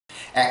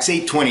Acts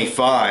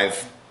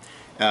 8:25,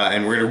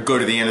 and we're going to go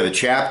to the end of the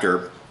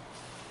chapter,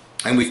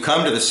 and we've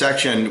come to the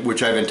section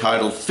which I've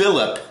entitled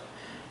Philip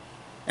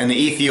and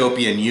the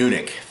Ethiopian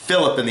Eunuch.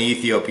 Philip and the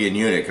Ethiopian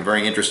Eunuch, a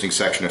very interesting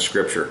section of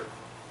Scripture.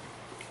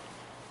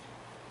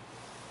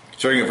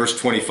 Starting at verse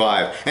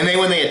 25. And they,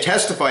 when they had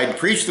testified and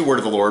preached the word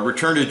of the Lord,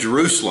 returned to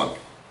Jerusalem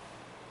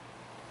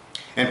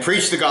and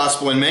preached the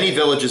gospel in many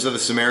villages of the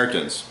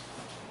Samaritans.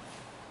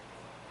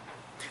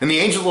 And the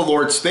angel of the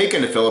Lord spake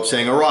unto Philip,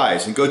 saying,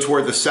 Arise, and go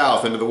toward the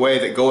south, unto the way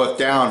that goeth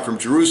down from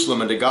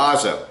Jerusalem unto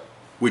Gaza,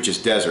 which is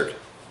desert.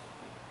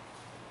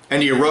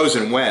 And he arose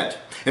and went.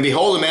 And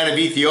behold, a man of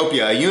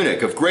Ethiopia, a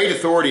eunuch of great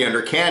authority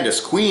under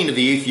Candace, queen of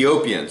the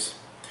Ethiopians,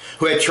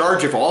 who had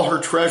charge of all her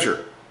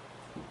treasure,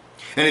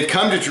 and had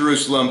come to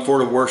Jerusalem for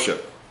to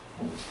worship,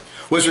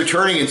 was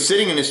returning and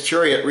sitting in his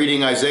chariot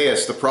reading Isaiah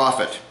the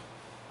prophet.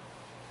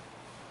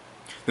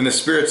 Then the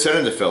Spirit said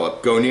unto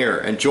Philip, Go near,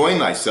 and join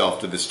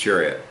thyself to this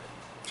chariot.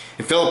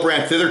 And Philip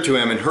ran thither to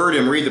him, and heard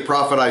him read the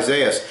prophet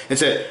Isaiah, and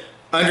said,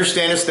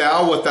 Understandest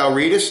thou what thou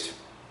readest?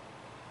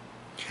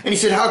 And he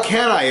said, How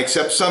can I,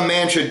 except some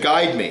man should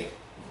guide me?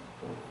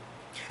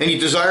 And he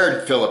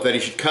desired Philip that he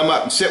should come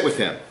up and sit with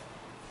him.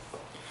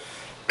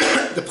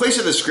 The place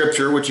of the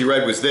scripture which he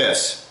read was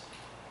this.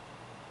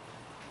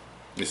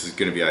 This is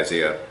going to be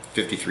Isaiah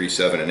 53,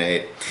 7 and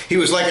 8. He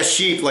was like a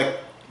sheep led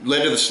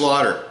to the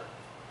slaughter,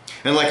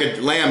 and like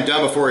a lamb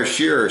dumb before his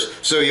shearers,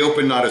 so he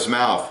opened not his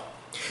mouth.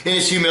 In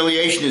his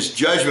humiliation his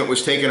judgment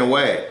was taken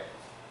away,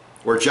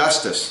 or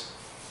justice.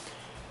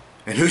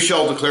 And who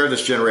shall declare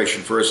this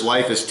generation? For his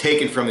life is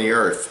taken from the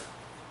earth.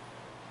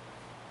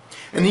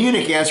 And the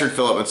eunuch answered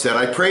Philip and said,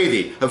 I pray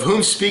thee, of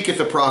whom speaketh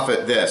the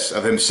prophet this?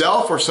 Of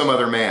himself or some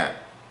other man?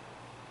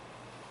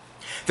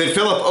 Then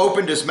Philip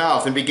opened his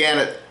mouth and began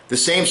at the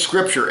same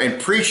scripture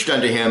and preached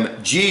unto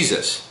him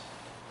Jesus.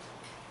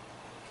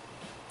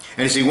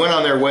 And as he went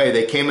on their way,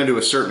 they came into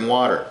a certain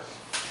water.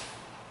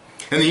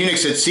 And the eunuch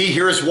said, See,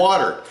 here is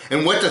water,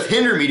 and what doth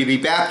hinder me to be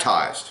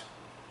baptized?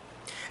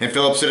 And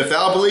Philip said, If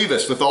thou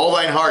believest with all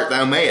thine heart,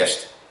 thou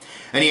mayest.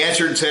 And he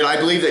answered and said, I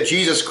believe that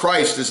Jesus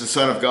Christ is the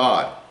Son of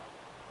God.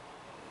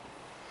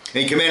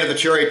 And he commanded the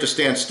chariot to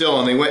stand still,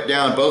 and they went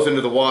down both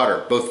into the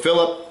water, both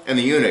Philip and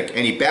the eunuch,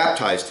 and he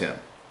baptized him.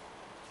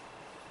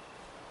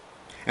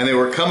 And they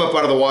were come up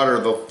out of the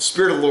water. The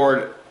Spirit of the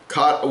Lord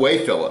caught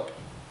away Philip,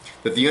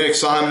 that the eunuch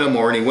saw him no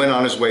more, and he went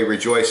on his way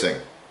rejoicing.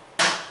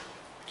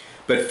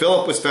 But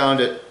Philip was found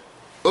at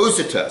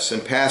Azotus,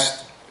 and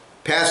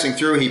passing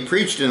through, he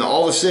preached in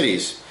all the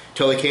cities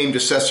till he came to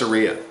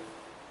Caesarea.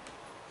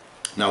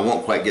 Now, I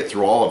won't quite get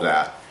through all of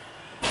that,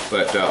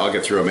 but I'll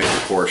get through a major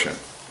portion.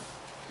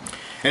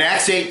 In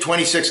Acts 8,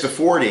 26 to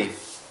 40,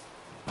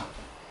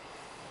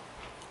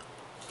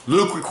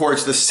 Luke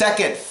records the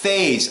second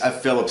phase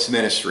of Philip's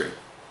ministry.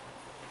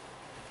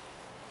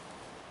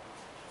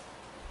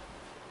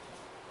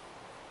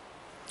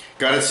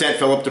 God had sent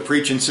Philip to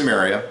preach in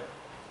Samaria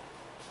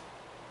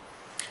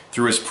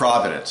through his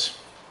providence,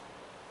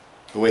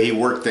 the way he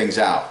worked things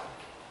out.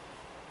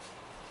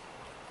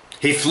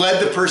 He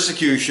fled the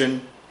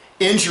persecution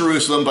in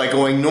Jerusalem by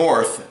going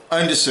north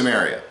unto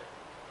Samaria,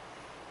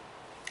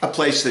 a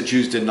place that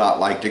Jews did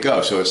not like to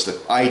go. So it's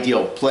the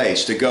ideal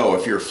place to go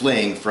if you're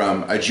fleeing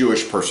from a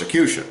Jewish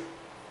persecution.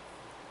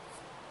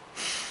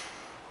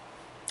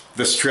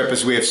 This trip,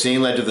 as we have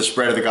seen, led to the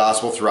spread of the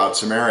gospel throughout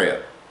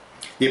Samaria.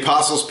 The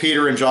apostles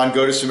Peter and John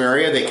go to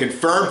Samaria. They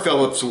confirm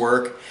Philip's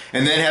work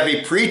and then have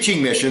a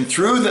preaching mission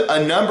through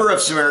a number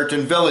of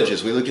Samaritan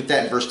villages. We looked at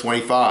that in verse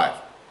 25.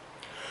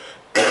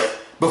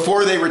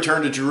 Before they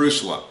return to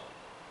Jerusalem.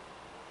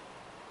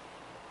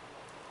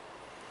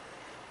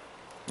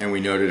 And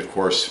we noted, of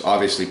course,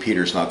 obviously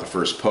Peter's not the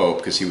first pope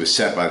because he was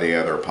sent by the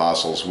other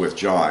apostles with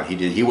John.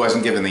 He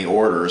wasn't given the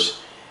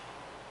orders.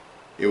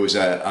 It was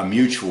a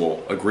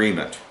mutual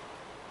agreement.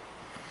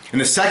 In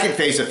the second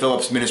phase of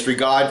Philip's ministry,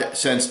 God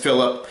sends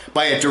Philip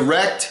by a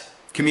direct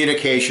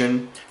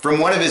communication from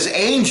one of his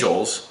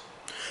angels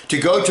to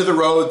go to the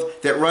road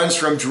that runs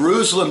from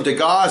Jerusalem to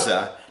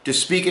Gaza to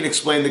speak and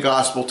explain the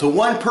gospel to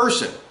one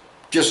person,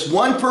 just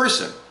one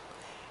person,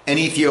 an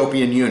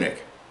Ethiopian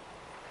eunuch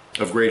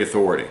of great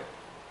authority.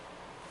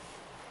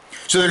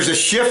 So there's a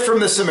shift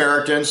from the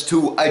Samaritans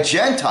to a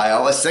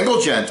Gentile, a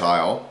single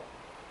Gentile,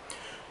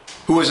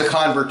 who was a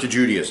convert to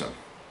Judaism.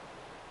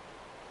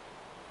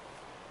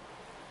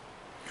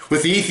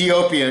 With the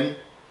Ethiopian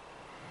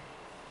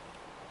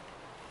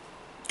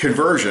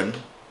conversion,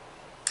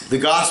 the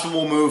gospel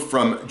will move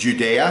from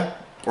Judea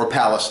or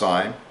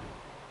Palestine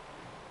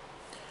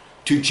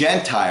to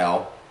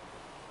Gentile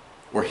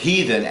or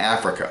heathen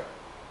Africa.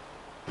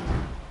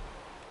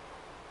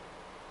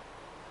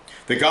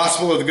 The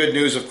gospel of the good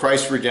news of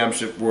Christ's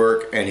redemptive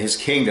work and his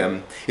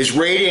kingdom is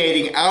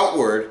radiating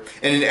outward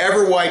and in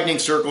ever-widening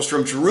circles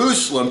from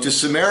Jerusalem to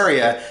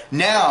Samaria,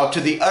 now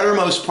to the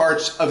uttermost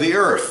parts of the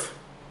earth.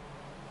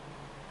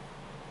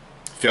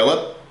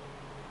 Philip,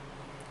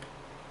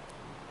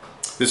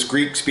 this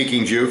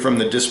Greek-speaking Jew from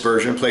the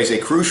dispersion, plays a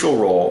crucial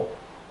role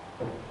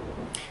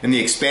in the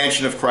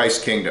expansion of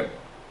Christ's kingdom.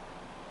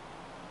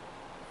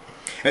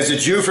 As a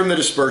Jew from the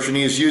dispersion,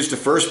 he is used to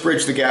first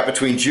bridge the gap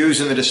between Jews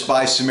and the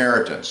despised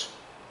Samaritans.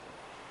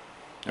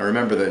 Now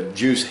remember, the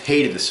Jews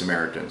hated the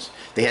Samaritans.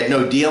 They had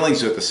no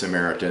dealings with the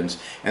Samaritans,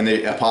 and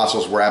the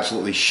apostles were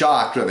absolutely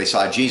shocked when they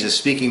saw Jesus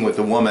speaking with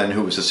the woman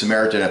who was a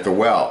Samaritan at the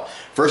well.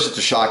 First, it's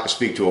a shock to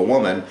speak to a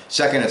woman.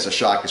 Second, it's a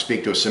shock to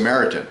speak to a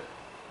Samaritan.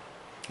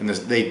 And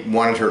they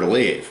wanted her to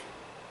leave.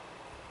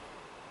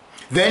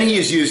 Then he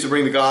is used to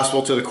bring the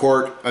gospel to the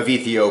court of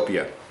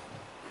Ethiopia.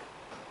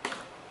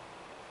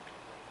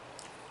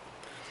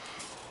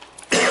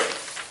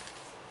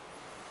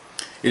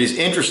 It is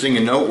interesting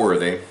and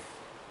noteworthy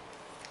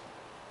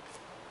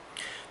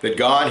that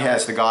God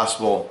has the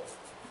gospel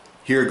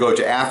here go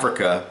to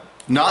Africa,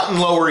 not in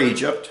Lower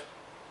Egypt,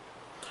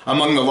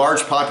 among the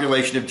large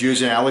population of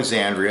Jews in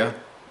Alexandria.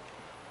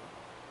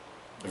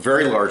 A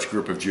very large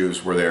group of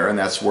Jews were there, and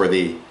that's where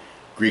the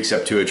Greek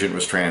Septuagint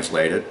was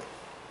translated.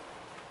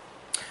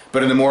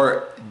 But in the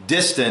more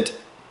distant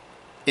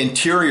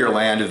interior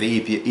land of the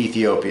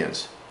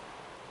Ethiopians,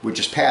 which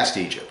is past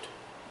Egypt,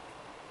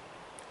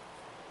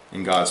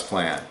 in God's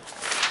plan.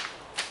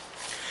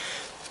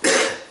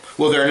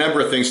 Well, there are a number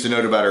of things to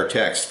note about our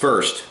text.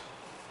 First,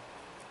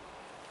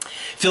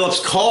 Philip's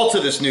call to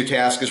this new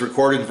task is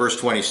recorded in verse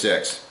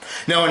 26.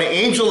 Now an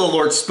angel of the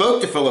Lord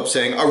spoke to Philip,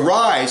 saying,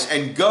 "Arise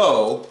and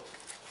go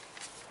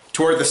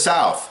toward the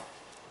south,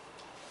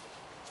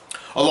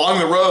 along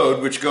the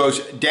road which goes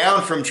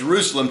down from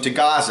Jerusalem to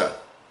Gaza.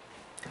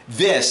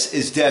 This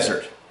is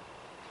desert."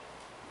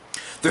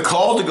 The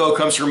call to go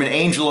comes from an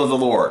angel of the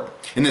Lord.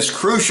 In this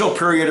crucial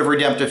period of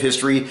redemptive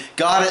history,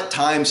 God at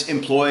times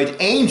employed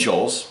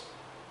angels,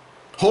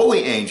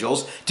 holy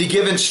angels, to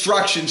give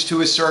instructions to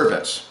his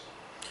servants.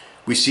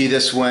 We see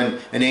this when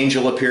an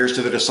angel appears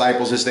to the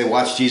disciples as they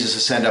watch Jesus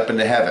ascend up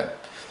into heaven.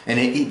 And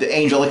the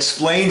angel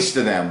explains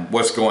to them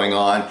what's going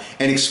on,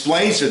 and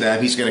explains to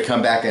them he's going to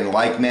come back in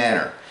like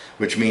manner,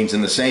 which means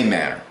in the same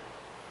manner.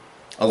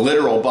 A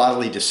literal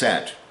bodily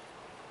descent.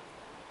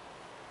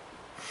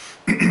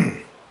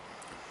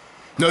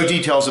 No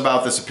details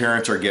about this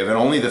appearance are given,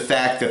 only the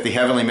fact that the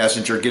heavenly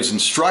messenger gives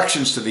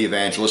instructions to the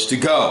evangelist to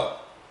go.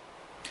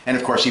 And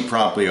of course he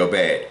promptly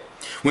obeyed.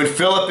 When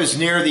Philip is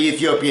near the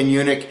Ethiopian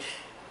eunuch,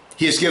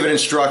 he is given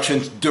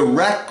instructions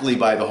directly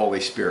by the Holy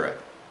Spirit.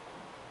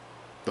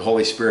 The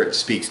Holy Spirit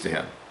speaks to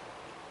him.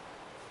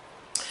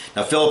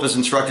 Now Philip is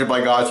instructed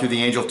by God through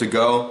the angel to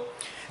go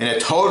in a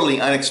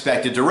totally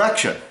unexpected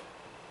direction.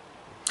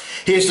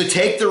 He is to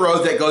take the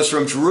road that goes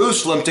from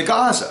Jerusalem to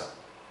Gaza.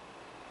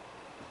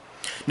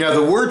 Now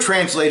the word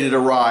translated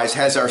arise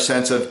has our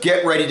sense of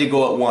get ready to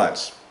go at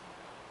once.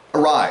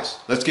 Arise,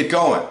 let's get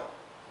going.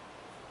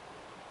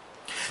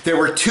 There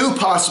were two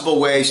possible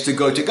ways to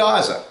go to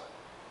Gaza.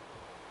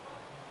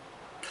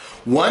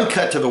 One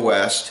cut to the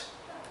west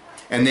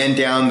and then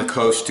down the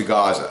coast to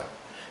Gaza.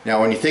 Now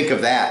when you think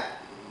of that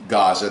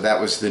Gaza, that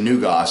was the new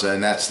Gaza,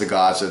 and that's the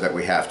Gaza that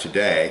we have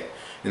today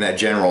in that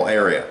general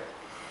area.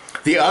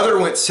 The other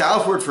went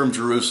southward from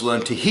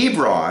Jerusalem to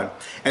Hebron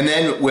and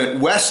then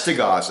went west to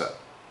Gaza.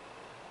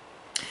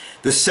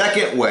 The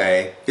second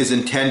way is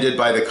intended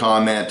by the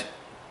comment,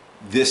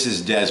 "This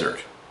is desert."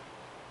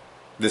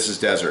 This is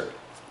desert.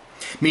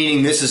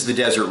 Meaning this is the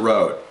desert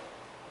road.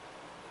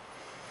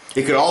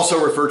 It could also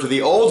refer to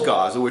the old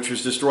Gaza, which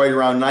was destroyed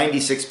around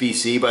 96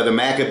 BC by the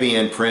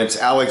Maccabean prince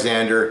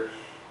Alexander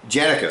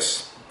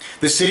Gennicus.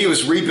 The city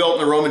was rebuilt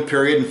in the Roman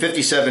period in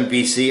 57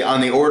 BC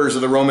on the orders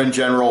of the Roman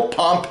general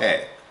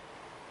Pompey.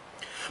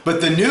 But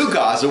the new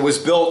Gaza was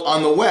built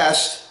on the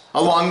west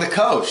along the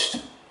coast.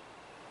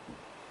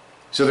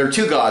 So there are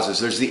two Gazas.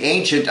 There's the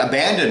ancient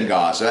abandoned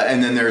Gaza,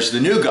 and then there's the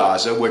new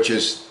Gaza, which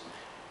is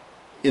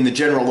in the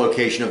general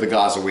location of the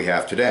Gaza we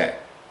have today,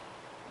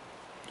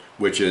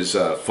 which is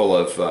full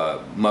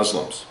of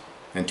Muslims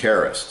and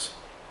terrorists.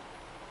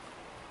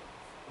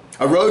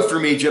 A road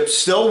from Egypt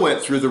still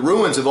went through the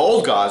ruins of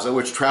old Gaza,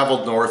 which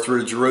traveled north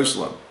through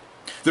Jerusalem.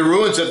 The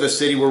ruins of the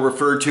city were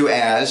referred to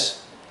as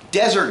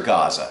Desert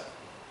Gaza.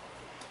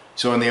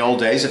 So in the old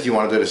days, if you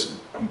wanted to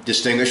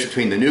distinguish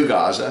between the new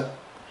Gaza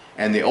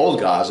and the old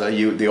Gaza,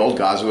 the old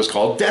Gaza was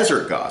called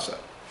Desert Gaza.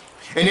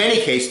 In any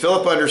case,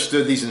 Philip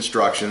understood these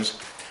instructions,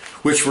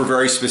 which were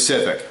very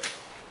specific.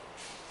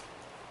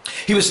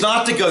 He was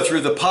not to go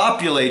through the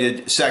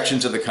populated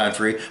sections of the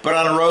country, but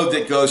on a road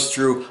that goes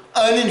through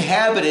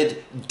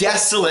uninhabited,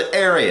 desolate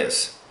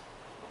areas.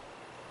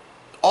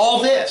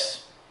 All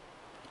this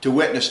to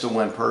witness to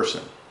one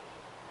person.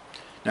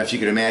 Now, if you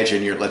could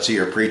imagine, let's say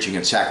you're preaching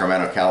in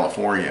Sacramento,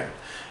 California,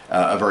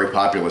 a very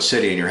populous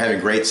city, and you're having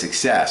great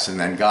success, and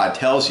then God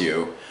tells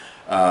you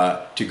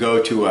to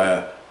go to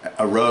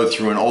a road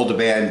through an old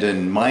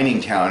abandoned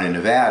mining town in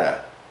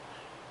Nevada,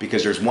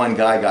 because there's one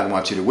guy God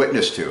wants you to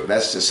witness to.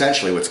 That's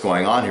essentially what's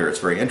going on here. It's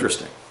very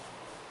interesting.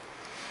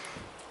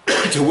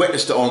 To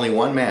witness to only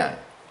one man.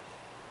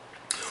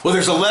 Well,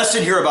 there's a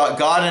lesson here about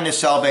God and his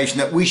salvation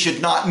that we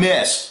should not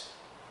miss.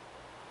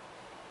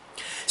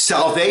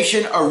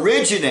 Salvation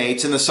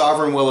originates in the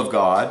sovereign will of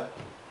God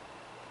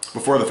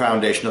before the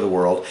foundation of the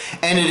world,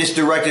 and it is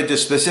directed to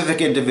specific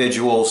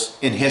individuals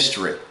in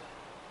history.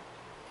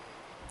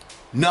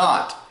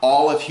 not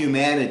all of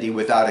humanity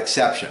without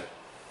exception.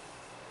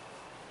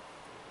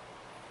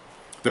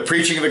 The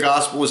preaching of the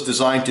gospel was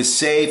designed to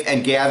save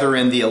and gather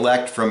in the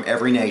elect from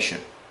every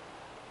nation.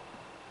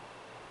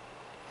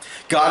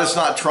 God is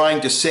not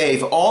trying to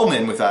save all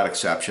men without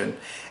exception,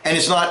 and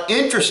is not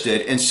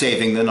interested in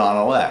saving the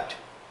non-elect.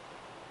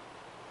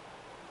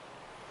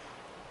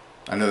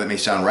 I know that may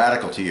sound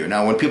radical to you.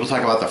 Now, when people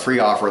talk about the free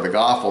offer of the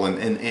gospel,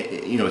 and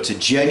you know, it's a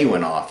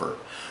genuine offer.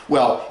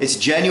 Well, it's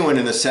genuine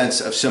in the sense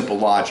of simple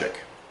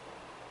logic.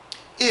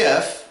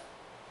 If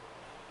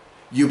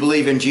you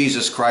believe in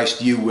Jesus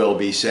Christ, you will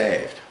be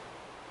saved.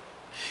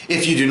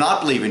 If you do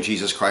not believe in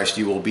Jesus Christ,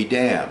 you will be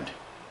damned.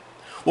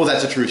 Well,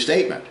 that's a true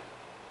statement.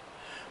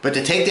 But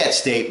to take that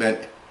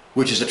statement,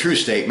 which is a true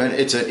statement,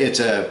 it's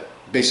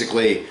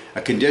basically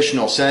a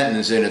conditional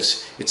sentence, and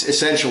it's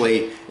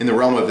essentially in the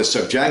realm of the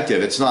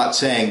subjunctive. It's not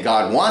saying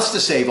God wants to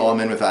save all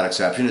men without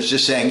exception. It's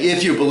just saying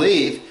if you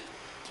believe,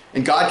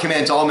 and God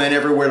commands all men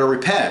everywhere to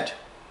repent.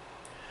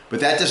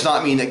 But that does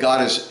not mean that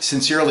God is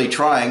sincerely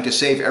trying to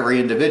save every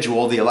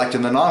individual, the elect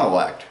and the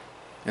non-elect.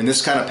 And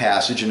this kind of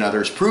passage and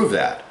others prove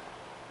that.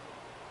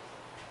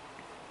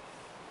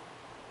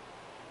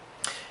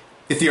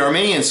 If the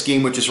Arminian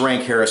scheme, which is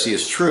rank heresy,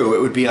 is true,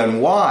 it would be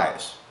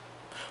unwise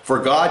for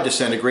God to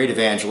send a great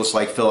evangelist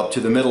like Philip to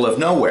the middle of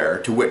nowhere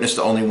to witness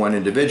to only one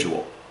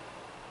individual.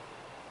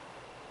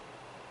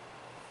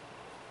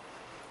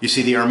 You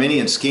see, the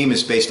Arminian scheme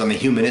is based on the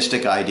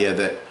humanistic idea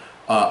that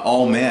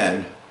all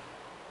men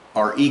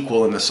are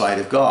equal in the sight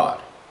of God.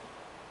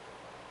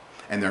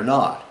 And they're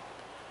not.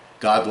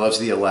 God loves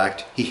the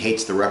elect. He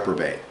hates the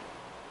reprobate.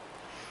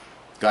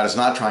 God is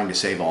not trying to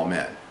save all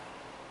men.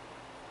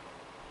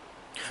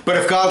 But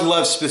if God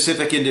loves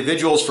specific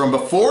individuals from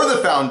before the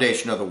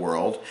foundation of the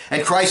world,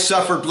 and Christ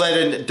suffered, bled,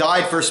 and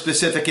died for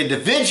specific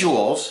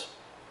individuals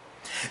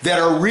that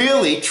are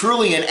really,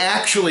 truly, and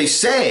actually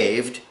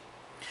saved,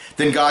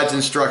 then God's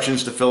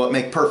instructions to Philip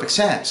make perfect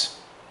sense.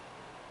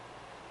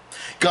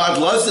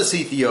 God loves this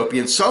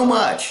Ethiopian so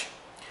much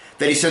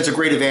that he sends a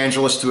great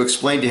evangelist to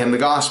explain to him the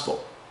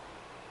gospel.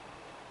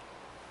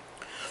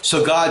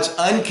 So God's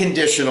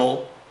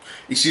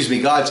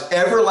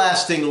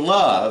everlasting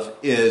love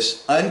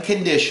is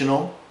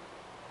unconditional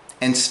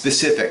and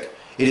specific.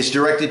 It is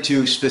directed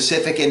to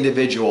specific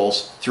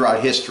individuals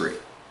throughout history.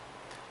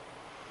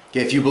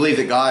 Okay, if you believe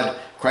that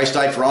Christ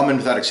died for all men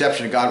without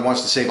exception, and God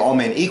wants to save all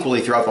men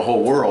equally throughout the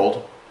whole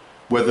world,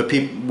 whether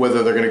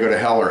they're going to go to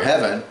hell or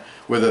heaven,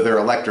 whether they're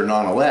elect or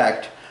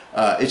non-elect,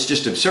 it's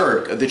just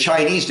absurd. The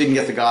Chinese didn't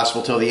get the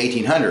gospel till the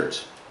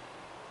 1800s.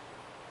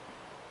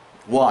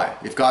 Why?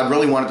 If God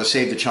really wanted to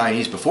save the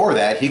Chinese before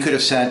that, he could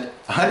have sent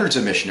hundreds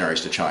of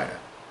missionaries to China.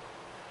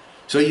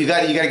 So you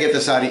got to get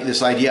this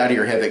idea out of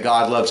your head that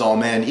God loves all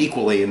men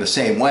equally in the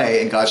same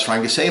way, and God's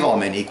trying to save all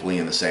men equally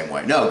in the same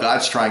way. No, God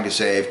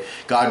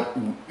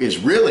is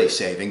really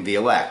saving the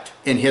elect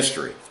in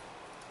history.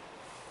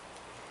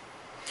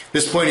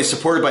 This point is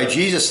supported by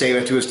Jesus'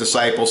 statement to his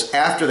disciples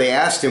after they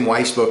asked him why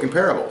he spoke in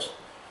parables.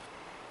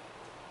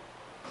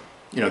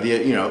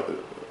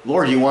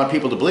 Lord, you want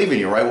people to believe in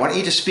you, right? Why don't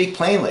you just speak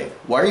plainly?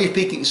 Why are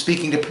you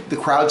speaking to the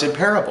crowds in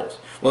parables?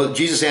 Well,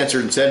 Jesus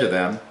answered and said to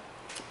them,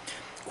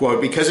 quote,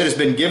 because it has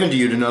been given to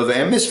you to know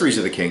the mysteries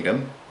of the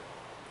kingdom.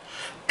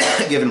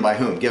 Given by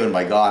whom? Given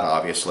by God,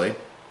 obviously.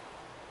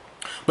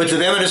 But to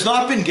them it has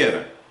not been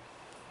given.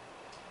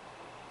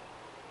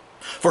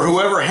 For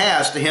whoever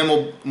has, to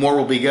him more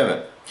will be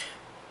given,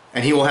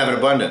 and he will have an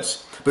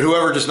abundance. But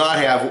whoever does not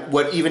have,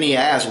 what even he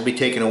has will be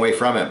taken away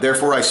from him.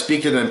 Therefore I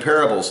speak to them in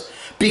parables,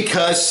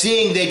 because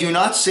seeing they do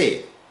not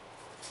see,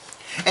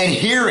 and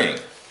hearing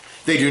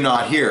they do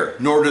not hear,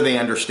 nor do they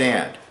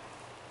understand.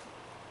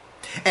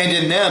 And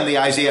in them the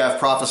Isaiah of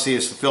prophecy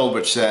is fulfilled,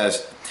 which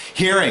says,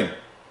 hearing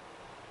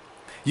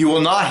you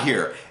will not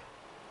hear,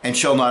 and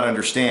shall not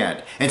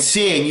understand. And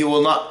seeing you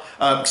will not,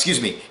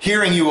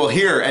 hearing you will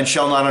hear, and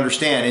shall not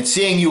understand. And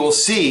seeing you will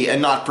see,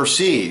 and not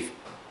perceive.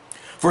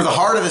 For the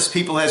heart of this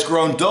people has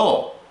grown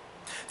dull.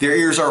 Their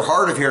ears are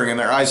hard of hearing, and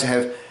their eyes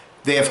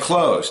they have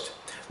closed,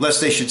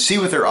 lest they should see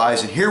with their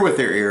eyes and hear with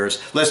their ears,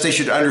 lest they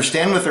should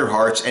understand with their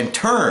hearts and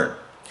turn,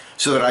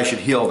 so that I should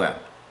heal them.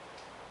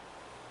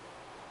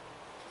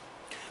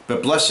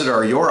 But blessed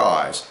are your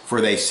eyes,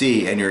 for they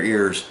see, and your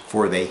ears,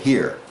 for they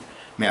hear.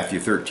 Matthew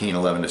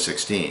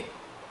 13:11-16.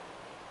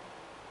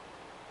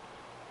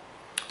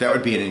 That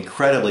would be an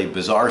incredibly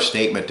bizarre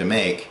statement to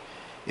make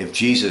if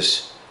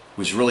Jesus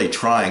was really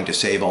trying to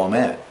save all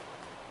men.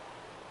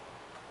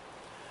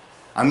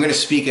 I'm going to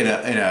speak in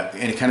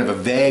a kind of a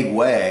vague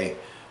way,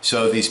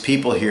 so these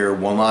people here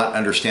will not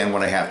understand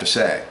what I have to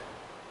say.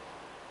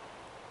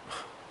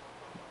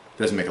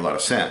 Doesn't make a lot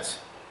of sense.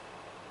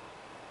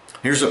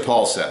 Here's what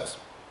Paul says.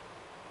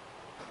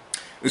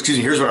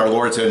 Here's what our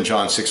Lord said in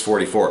John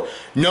 6:44.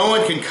 No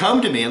one can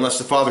come to me unless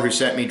the Father who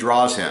sent me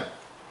draws him.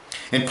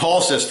 And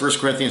Paul says, 1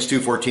 Corinthians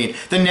 2:14,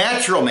 the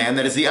natural man,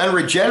 that is the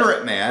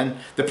unregenerate man,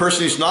 the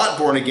person who's not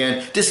born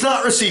again, does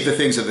not receive the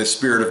things of the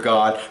Spirit of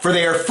God, for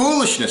they are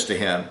foolishness to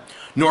him,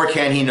 nor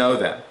can he know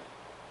them,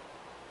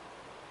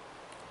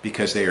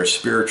 because they are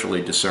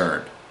spiritually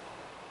discerned.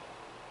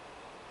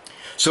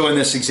 So in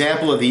this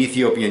example of the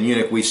Ethiopian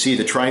eunuch, we see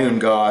the triune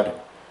God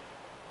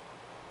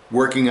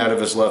working out of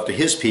his love to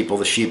his people,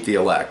 the sheep, the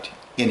elect,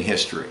 in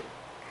history.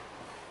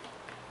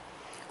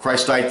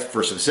 Christ died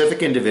for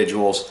specific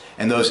individuals,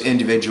 and those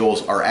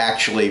individuals are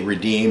actually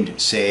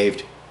redeemed,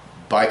 saved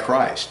by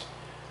Christ.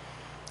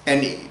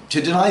 And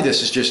to deny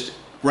this is just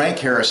rank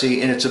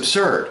heresy, and it's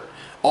absurd.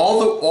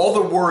 All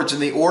the words in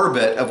the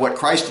orbit of what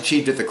Christ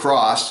achieved at the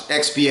cross,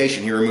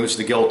 expiation, he removes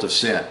the guilt of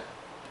sin.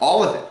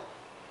 All of it.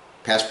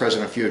 Past,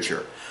 present, and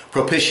future.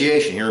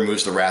 Propitiation, he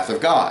removes the wrath of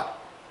God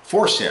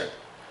for sin.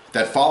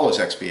 That follows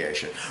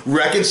expiation.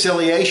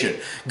 Reconciliation.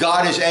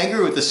 God is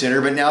angry with the sinner,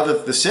 but now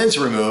that the sin's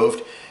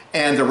removed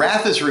and the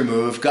wrath is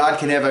removed, God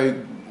can have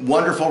a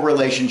wonderful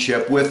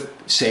relationship with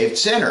saved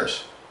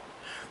sinners.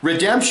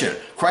 Redemption.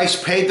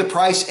 Christ paid the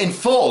price in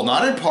full,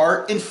 not in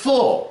part, in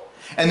full.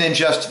 And then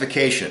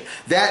justification.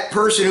 That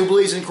person who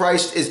believes in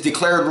Christ is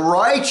declared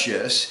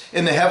righteous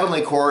in the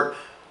heavenly court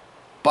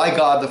by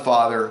God the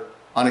Father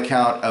on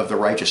account of the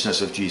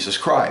righteousness of Jesus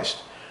Christ.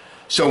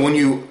 So when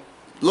you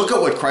look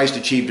at what Christ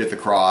achieved at the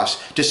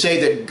cross, to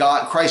say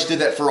that Christ did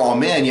that for all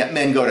men, yet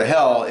men go to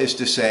hell, is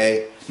to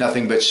say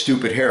nothing but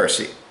stupid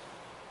heresy.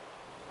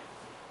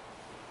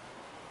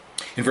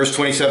 In verse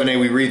 27a,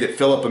 we read that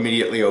Philip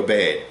immediately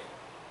obeyed.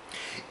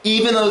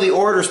 Even though the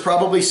orders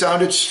probably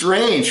sounded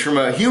strange from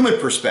a human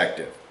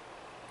perspective,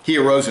 he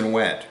arose and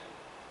went.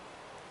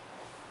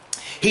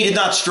 He did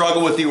not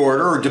struggle with the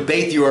order or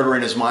debate the order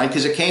in his mind,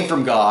 because it came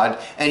from God,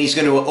 and he's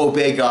going to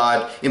obey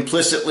God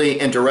implicitly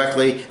and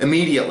directly,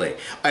 immediately,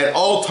 at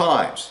all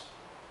times.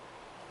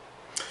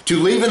 To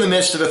leave in the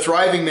midst of a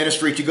thriving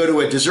ministry to go to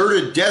a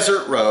deserted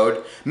desert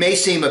road may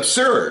seem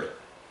absurd.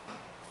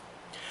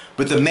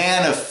 But the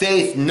man of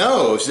faith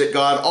knows that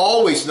God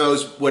always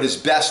knows what is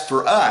best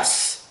for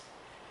us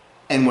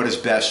and what is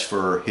best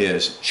for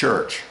his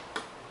church.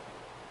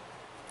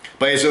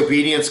 By his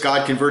obedience,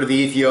 God converted the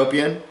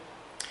Ethiopian,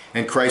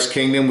 and Christ's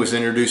kingdom was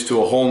introduced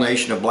to a whole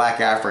nation of black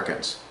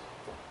Africans.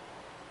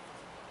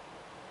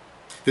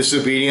 This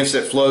obedience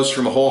that flows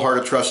from a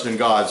wholehearted trust in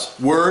God's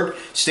word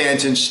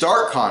stands in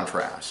stark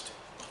contrast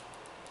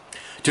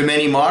to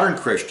many modern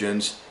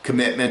Christians'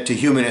 commitment to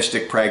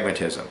humanistic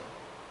pragmatism.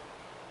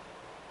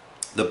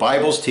 The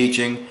Bible's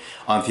teaching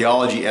on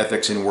theology,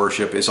 ethics, and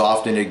worship is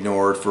often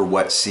ignored for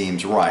what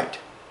seems right.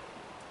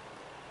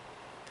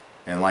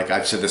 And like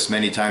I've said this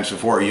many times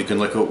before, you can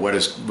look at what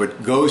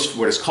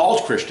is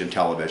called Christian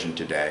television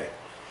today.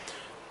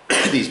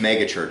 These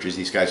mega churches,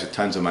 these guys with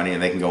tons of money,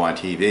 and they can go on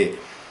TV.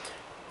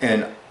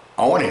 And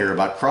I want to hear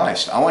about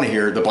Christ. I want to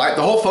hear the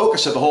whole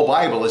focus of the whole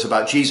Bible is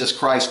about Jesus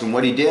Christ and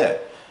what he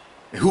did,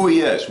 who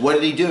he is, what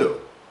did he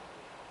do.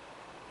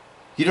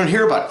 You don't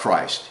hear about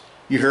Christ.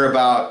 You hear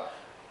about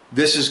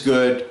this is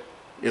good.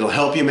 It'll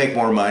help you make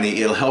more money.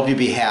 It'll help you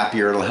be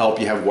happier. It'll help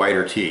you have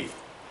whiter teeth.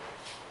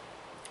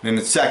 And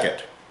then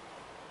second,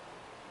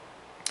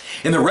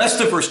 in the rest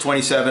of verse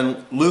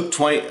 27, Luke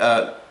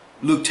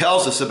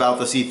tells us about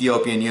this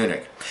Ethiopian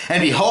eunuch.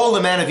 And behold,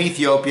 a man of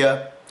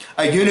Ethiopia,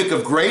 a eunuch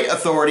of great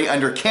authority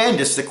under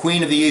Candace, the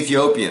queen of the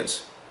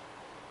Ethiopians,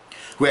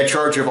 who had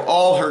charge of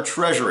all her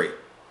treasury,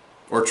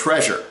 or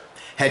treasure,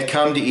 had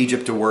come to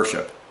Egypt to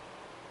worship.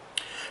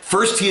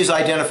 First, he is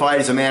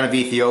identified as a man of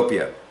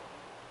Ethiopia.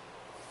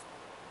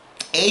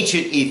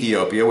 Ancient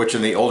Ethiopia, which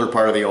in the older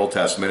part of the Old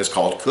Testament is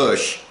called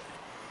Cush,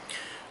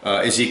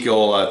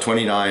 Ezekiel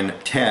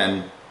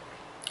 29:10,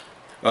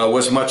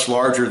 was much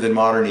larger than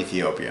modern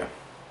Ethiopia.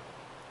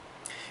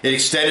 It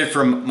extended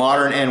from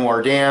modern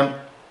Anwar Dam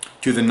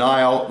to the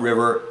Nile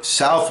River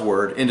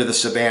southward into the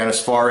Sudan as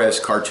far as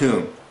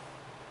Khartoum.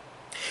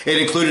 It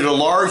included a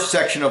large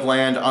section of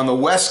land on the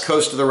west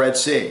coast of the Red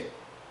Sea.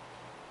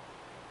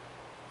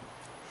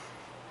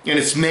 And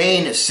its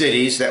main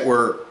cities that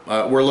were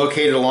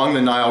located along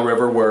the Nile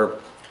River were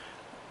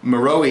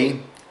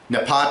Meroe,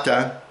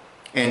 Napata,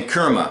 and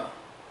Kerma.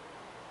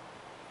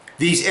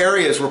 These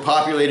areas were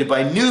populated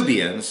by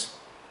Nubians,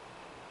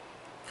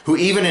 who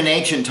even in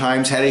ancient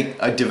times had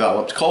a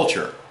developed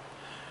culture.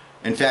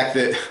 In fact,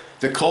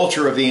 the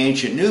culture of the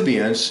ancient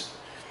Nubians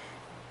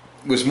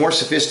was more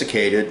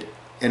sophisticated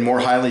and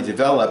more highly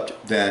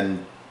developed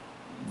than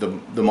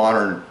the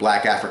modern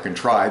black African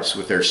tribes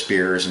with their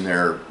spears and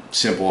their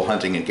simple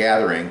hunting and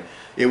gathering.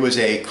 It was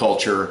a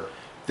culture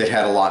that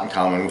had a lot in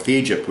common with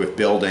Egypt, with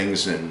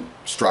buildings and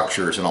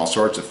structures and all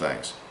sorts of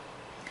things.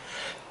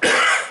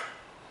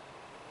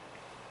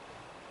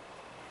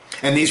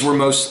 And these were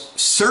most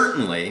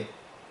certainly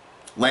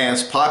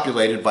lands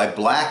populated by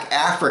black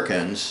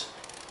Africans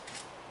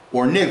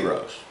or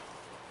Negroes.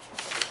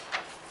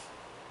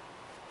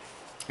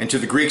 And to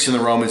the Greeks and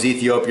the Romans,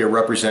 Ethiopia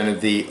represented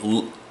the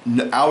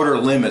outer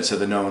limits of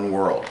the known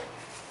world.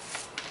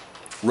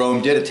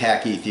 Rome did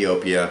attack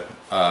Ethiopia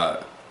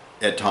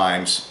at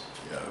times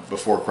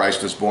before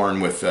Christ was born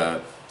with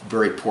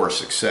very poor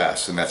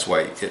success, and that's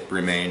why it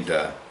remained,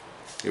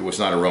 it was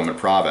not a Roman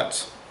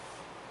province.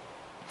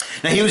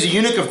 Now, he was a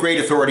eunuch of great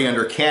authority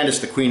under Candace,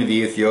 the queen of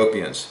the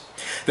Ethiopians.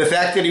 The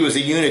fact that he was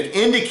a eunuch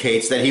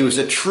indicates that he was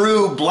a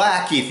true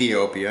black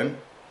Ethiopian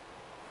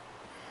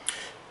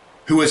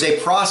who was a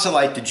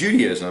proselyte to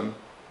Judaism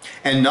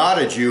and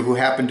not a Jew who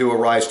happened to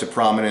arise to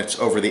prominence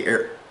over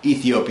the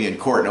Ethiopian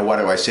court. Now,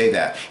 why do I say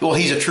that? Well,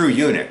 he's a true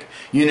eunuch.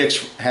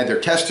 Eunuchs had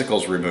their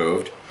testicles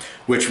removed,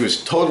 which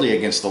was totally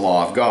against the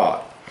law of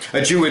God.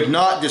 A Jew would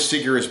not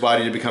disfigure his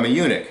body to become a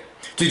eunuch.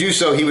 To do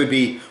so, he would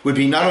be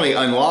not only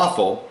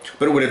unlawful,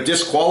 but it would have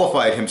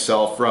disqualified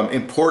himself from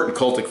important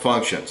cultic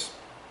functions.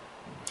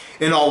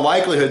 In all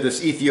likelihood,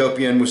 this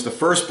Ethiopian was the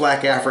first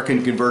black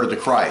African converted to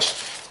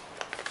Christ.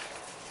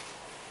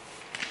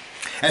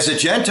 As a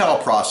Gentile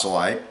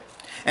proselyte,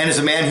 and as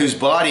a man whose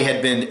body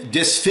had been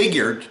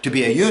disfigured to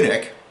be a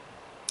eunuch,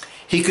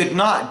 he would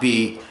not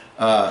be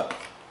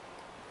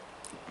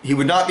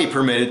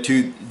permitted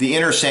to the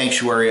inner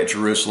sanctuary at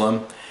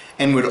Jerusalem,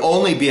 and would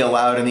only be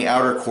allowed in the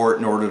outer court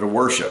in order to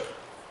worship.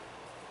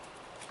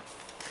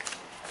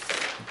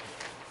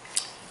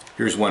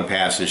 Here's one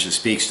passage that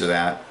speaks to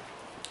that.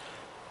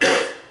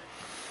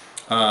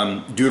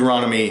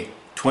 Deuteronomy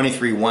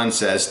 23:1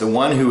 says, "The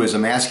one who is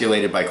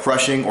emasculated by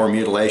crushing or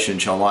mutilation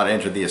shall not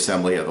enter the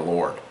assembly of the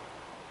Lord."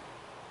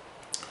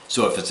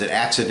 So if it's an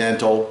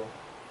accidental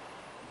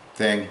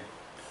thing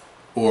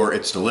or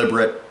it's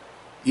deliberate,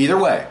 either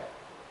way,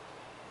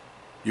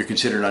 you're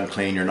considered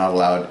unclean. You're not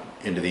allowed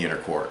into the inner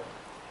court.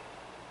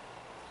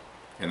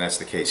 And that's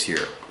the case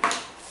here.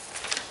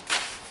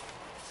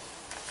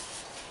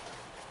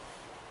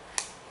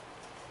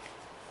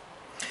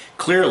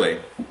 Clearly,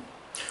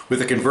 with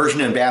the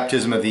conversion and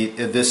baptism of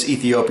this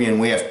Ethiopian,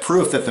 we have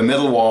proof that the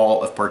middle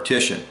wall of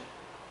partition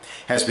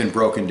has been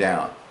broken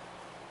down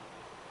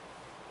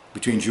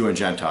between Jew and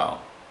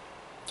Gentile.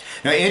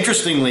 Now,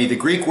 interestingly, the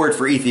Greek word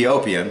for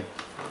Ethiopian,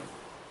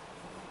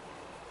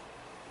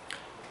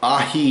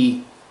 ahithiops,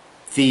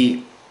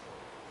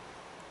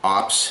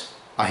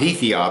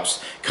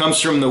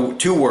 comes from the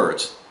two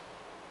words,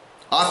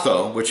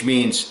 atho, which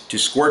means to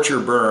scorch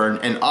or burn,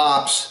 and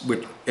ops,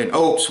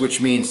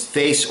 which means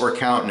face or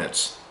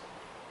countenance.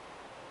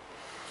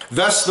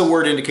 Thus, the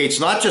word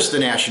indicates not just the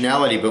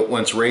nationality, but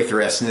one's race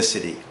or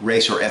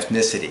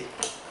ethnicity.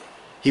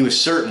 He was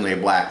certainly a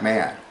black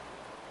man.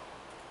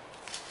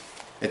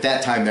 At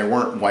that time, there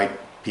weren't white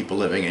people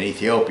living in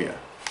Ethiopia.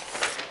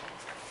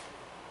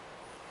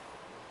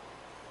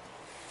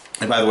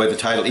 And by the way, the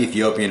title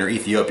Ethiopian or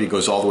Ethiopia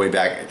goes all the way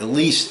back at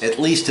least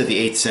to the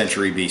 8th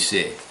century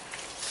BC.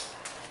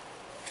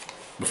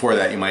 Before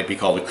that, you might be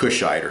called a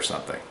Cushite or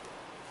something.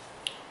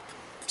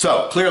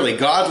 So, clearly,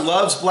 God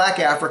loves black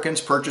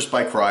Africans purchased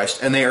by Christ,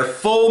 and they are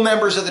full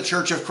members of the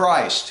Church of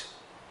Christ.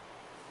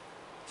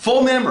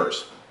 Full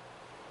members.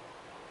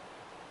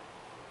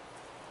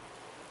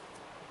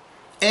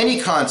 Any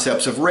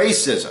concepts of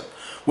racism,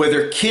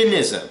 whether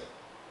kinism,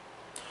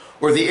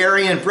 or the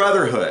Aryan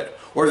Brotherhood,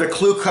 or the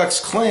Ku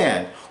Klux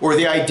Klan, or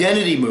the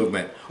identity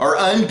movement, are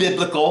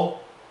unbiblical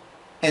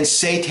and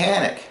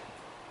satanic.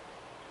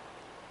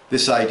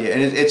 This idea,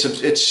 and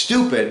it's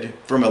stupid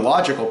from a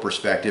logical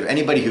perspective.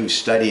 Anybody who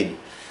studied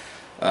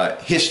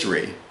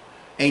history,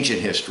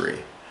 ancient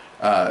history,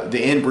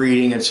 the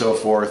inbreeding and so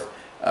forth,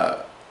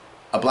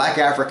 a black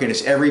African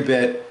is every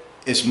bit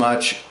as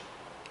much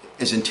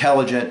as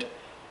intelligent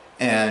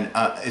and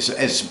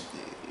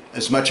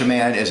as much a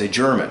man as a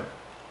German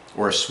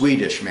or a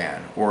Swedish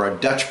man or a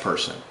Dutch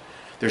person.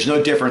 There's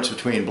no difference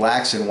between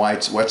blacks and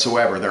whites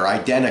whatsoever. They're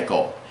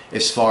identical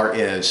as far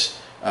as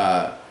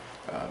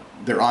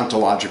their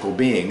ontological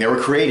being. They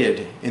were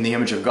created in the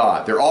image of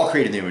God. They're all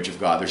created in the image of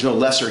God. There's no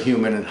lesser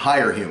human and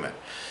higher human.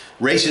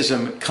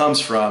 Racism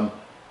comes from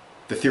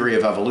the theory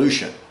of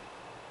evolution.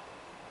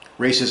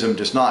 Racism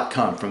does not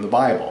come from the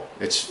Bible.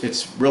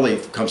 It's really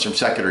comes from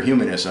secular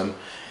humanism,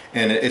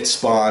 and it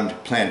spawned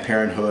Planned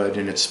Parenthood,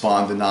 and it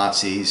spawned the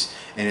Nazis,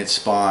 and it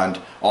spawned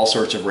all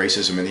sorts of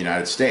racism in the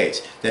United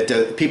States. That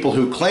the people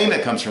who claim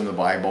it comes from the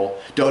Bible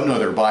don't know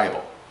their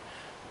Bible.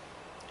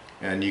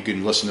 And you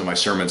can listen to my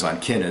sermons on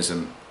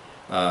kinism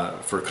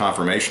for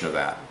confirmation of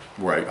that,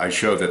 where I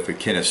show that the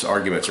kinist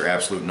arguments are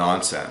absolute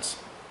nonsense.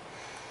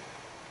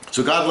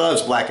 So God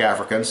loves black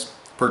Africans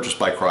purchased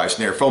by Christ,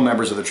 and they are full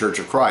members of the Church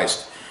of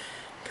Christ.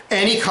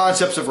 Any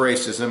concepts of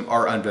racism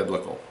are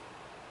unbiblical.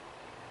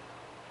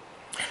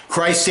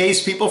 Christ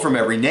saves people from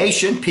every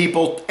nation,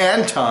 people,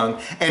 and tongue,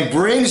 and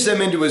brings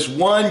them into his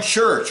one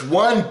church,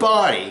 one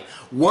body,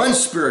 one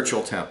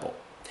spiritual temple.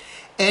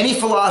 Any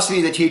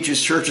philosophy that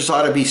teaches churches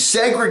ought to be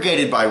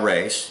segregated by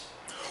race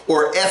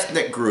or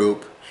ethnic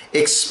group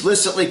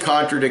explicitly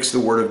contradicts the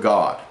Word of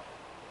God,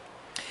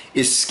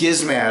 is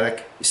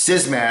schismatic,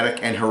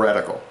 and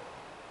heretical.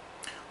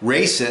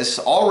 Racists,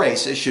 all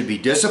racists, should be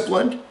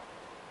disciplined.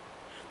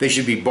 They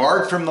should be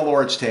barred from the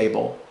Lord's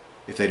table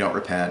if they don't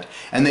repent,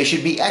 and they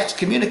should be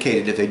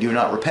excommunicated if they do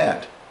not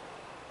repent.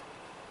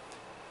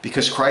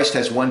 Because Christ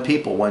has one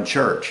people, one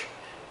church.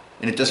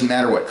 And it doesn't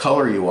matter what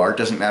color you are, it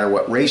doesn't matter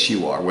what race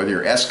you are, whether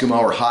you're Eskimo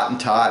or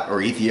Hottentot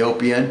or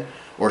Ethiopian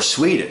or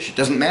Swedish, it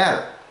doesn't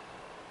matter.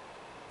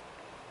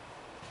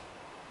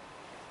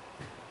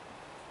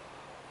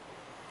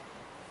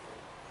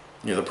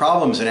 You know, the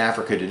problems in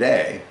Africa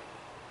today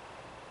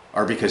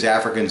are because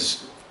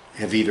Africans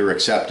have either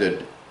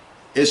accepted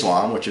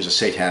Islam, which is a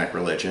satanic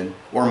religion,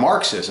 or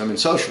Marxism and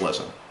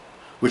socialism,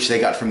 which they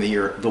got from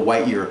the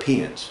white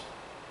Europeans.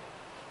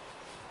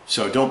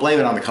 So don't blame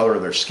it on the color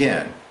of their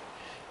skin.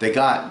 They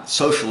got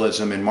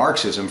socialism and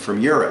Marxism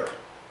from Europe.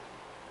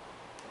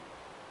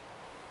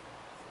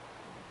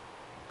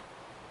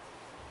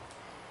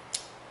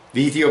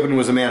 The Ethiopian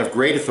was a man of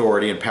great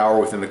authority and power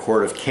within the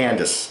court of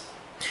Candace.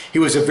 He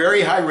was a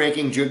very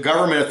high-ranking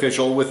government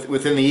official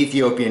within the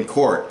Ethiopian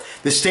court.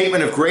 The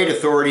statement of great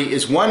authority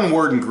is one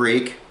word in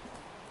Greek,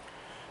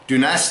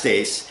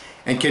 dynastes,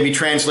 and can be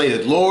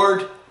translated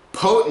Lord,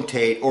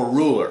 potentate, or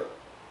ruler.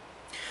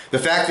 The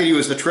fact that he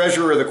was the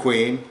treasurer of the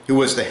queen, who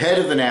was the head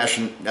of the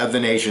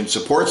nation,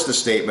 supports the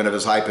statement of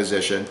his high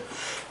position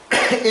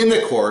in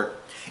the court,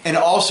 and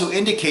also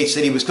indicates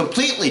that he was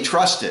completely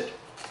trusted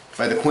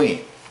by the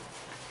queen.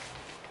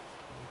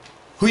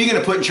 Who are you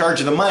going to put in charge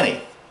of the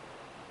money?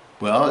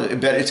 Well, I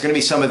bet it's going to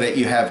be somebody that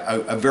you have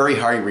a very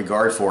high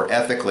regard for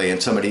ethically,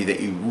 and somebody that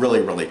you really,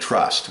 really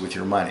trust with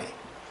your money.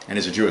 And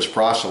as a Jewish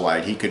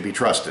proselyte, he could be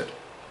trusted.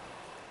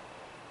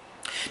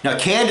 Now,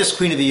 Candace,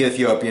 queen of the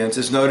Ethiopians,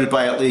 is noted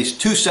by at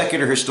least two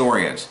secular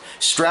historians,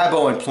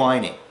 Strabo and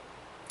Pliny.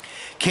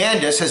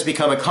 Candace has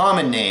become a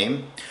common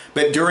name,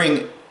 but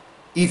during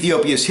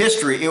Ethiopia's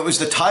history, it was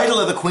the title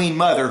of the queen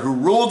mother who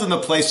ruled in the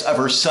place of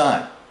her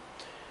son.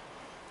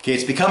 Okay,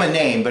 it's become a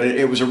name, but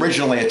it was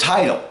originally a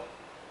title.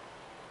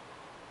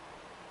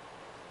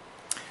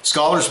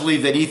 Scholars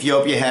believe that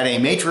Ethiopia had a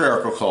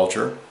matriarchal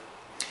culture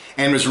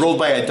and was ruled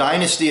by a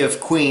dynasty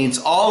of queens,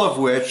 all of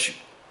which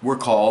were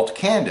called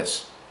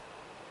Candace.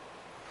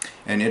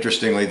 And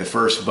interestingly, the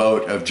first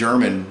boat of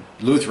German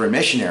Lutheran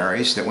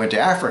missionaries that went to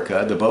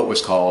Africa, the boat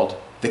was called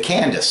the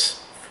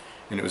Candace.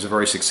 And it was a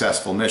very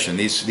successful mission.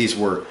 These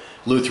were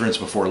Lutherans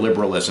before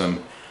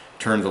liberalism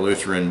turned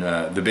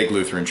the big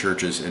Lutheran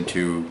churches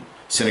into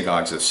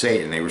synagogues of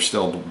Satan. They were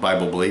still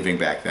Bible-believing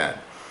back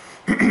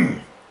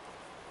then.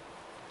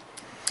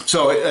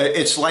 So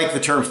it's like the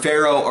term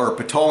Pharaoh or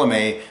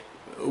Ptolemy,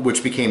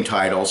 which became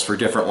titles for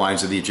different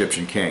lines of the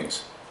Egyptian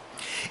kings.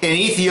 In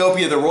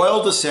Ethiopia, the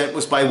royal descent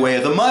was by way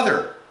of the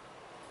mother.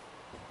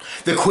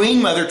 The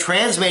queen mother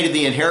transmitted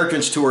the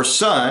inheritance to her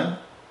son,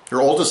 her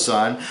oldest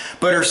son,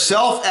 but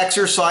herself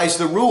exercised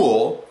the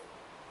rule.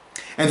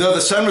 And though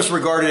the son was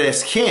regarded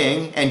as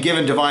king and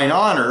given divine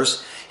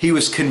honors, he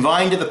was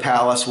confined to the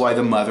palace while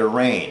the mother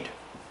reigned.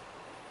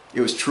 It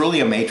was truly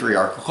a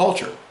matriarchal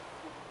culture.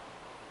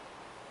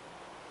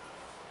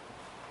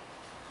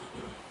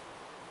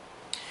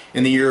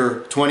 In the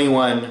year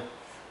 21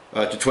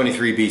 to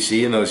 23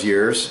 BC, in those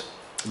years,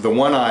 the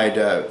one-eyed,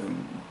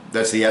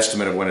 that's the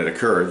estimate of when it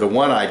occurred, the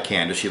one-eyed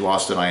Candace, she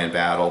lost an eye in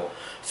battle,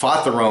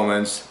 fought the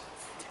Romans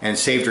and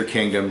saved her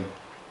kingdom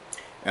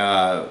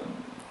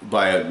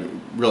by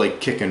really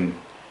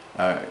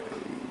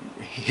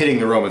hitting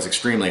the Romans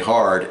extremely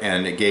hard,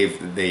 and it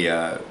gave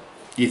the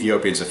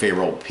Ethiopians a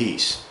favorable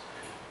peace.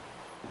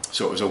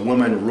 So it was a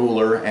woman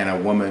ruler and a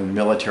woman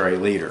military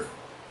leader.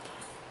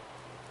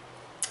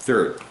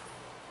 Third,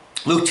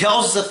 Luke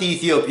tells us that the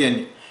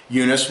Ethiopian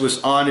eunuch was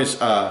on his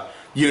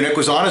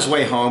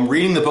way home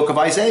reading the book of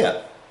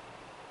Isaiah.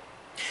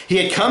 He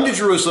had come to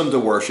Jerusalem to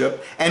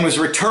worship and was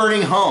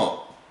returning home.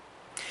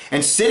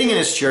 And sitting in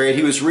his chariot,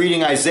 he was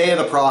reading Isaiah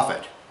the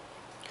prophet.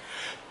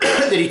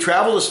 That he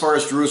traveled as far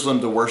as Jerusalem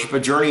to worship, a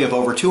journey of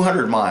over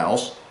 200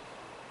 miles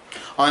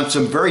on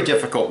some very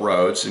difficult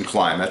roads and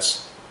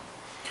climates,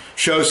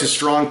 shows his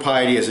strong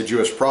piety as a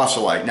Jewish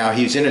proselyte. Now,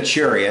 he's in a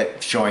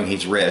chariot, showing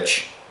he's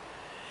rich,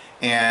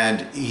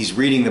 and he's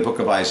reading the book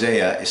of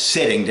Isaiah,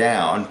 sitting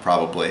down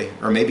probably,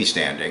 or maybe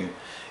standing,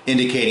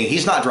 indicating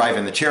he's not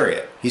driving the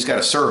chariot. He's got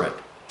a servant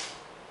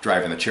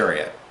driving the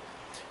chariot.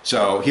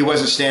 So he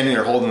wasn't standing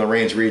there holding the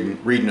reins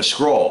reading a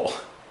scroll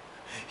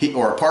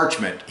or a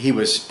parchment. He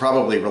was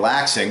probably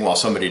relaxing while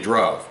somebody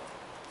drove.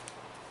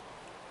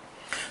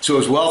 So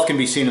his wealth can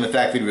be seen in the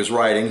fact that he was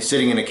riding,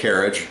 sitting in a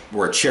carriage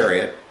or a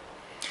chariot,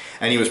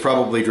 and he was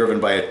probably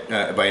driven by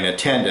an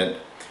attendant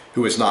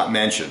who was not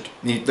mentioned.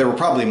 There were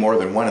probably more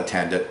than one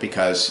attendant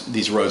because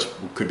these roads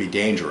could be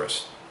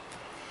dangerous.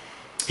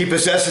 He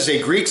possesses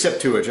a Greek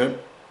Septuagint,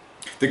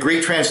 the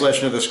Greek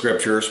translation of the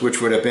scriptures, which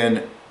would have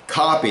been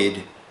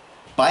copied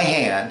by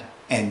hand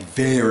and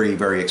very,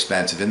 very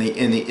expensive. In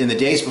the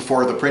days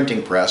before the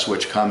printing press,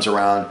 which comes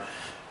around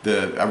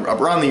the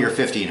year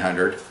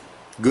 1500,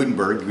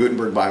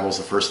 Gutenberg Bible is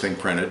the first thing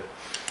printed.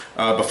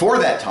 Before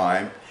that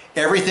time,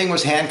 everything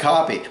was hand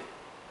copied.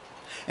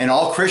 And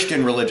all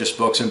Christian religious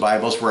books and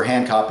Bibles were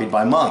hand copied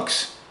by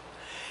monks.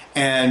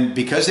 And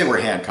because they were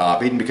hand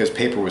copied and because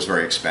paper was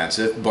very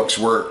expensive, books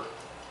were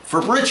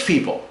for rich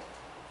people.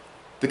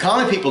 The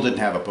common people didn't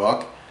have a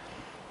book.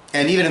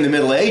 And even in the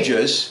Middle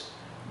Ages,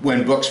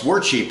 when books were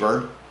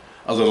cheaper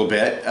a little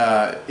bit,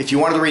 if you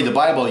wanted to read the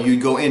Bible,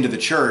 you'd go into the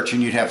church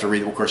and you'd have to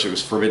read. Of course, it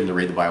was forbidden to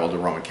read the Bible to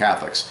Roman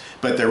Catholics.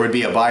 But there would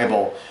be a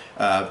Bible.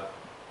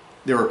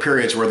 There were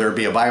periods where there would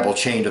be a Bible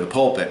chained to the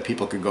pulpit.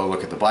 People could go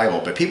look at the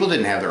Bible, but people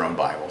didn't have their own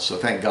Bibles. So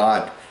thank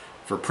God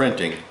for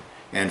printing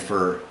and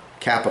for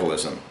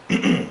capitalism.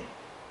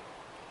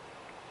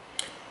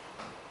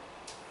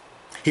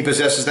 He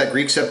possesses that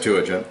Greek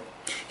Septuagint.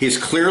 He is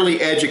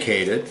clearly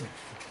educated,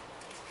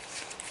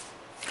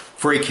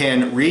 for he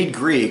can read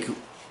Greek,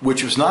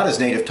 which was not his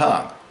native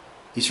tongue.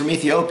 He's from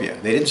Ethiopia.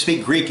 They didn't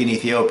speak Greek in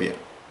Ethiopia.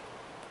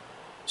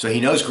 So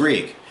he knows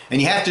Greek.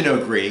 And you have to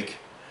know Greek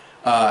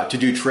to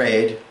do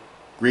trade.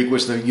 Greek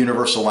was the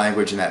universal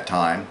language in that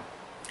time.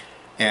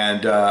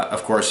 And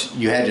of course,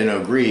 you had to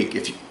know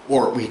Greek,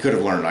 or we could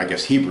have learned, I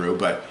guess, Hebrew,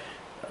 but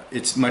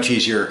it's much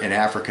easier in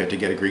Africa to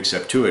get a Greek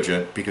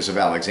Septuagint because of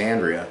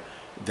Alexandria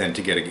than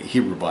to get a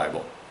Hebrew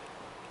Bible.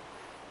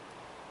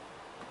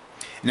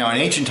 Now, in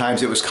ancient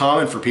times, it was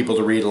common for people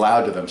to read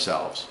aloud to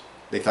themselves.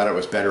 They thought it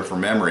was better for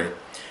memory,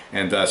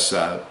 and thus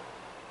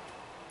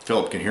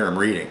Philip can hear him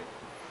reading.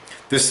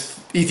 This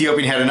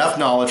Ethiopian had enough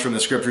knowledge from the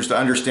scriptures to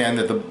understand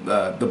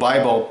that the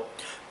Bible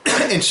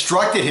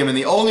instructed him in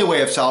the only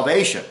way of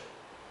salvation.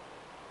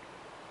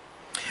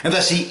 And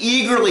thus he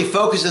eagerly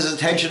focuses his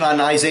attention on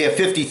Isaiah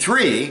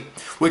 53,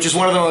 which is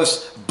one of the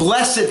most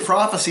blessed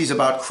prophecies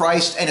about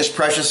Christ and his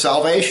precious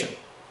salvation.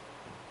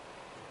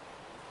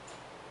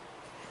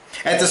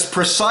 At this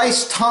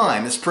precise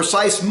time, this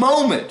precise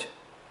moment,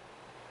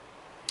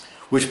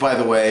 which, by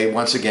the way,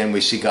 once again,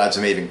 we see God's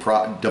amazing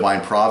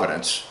divine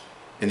providence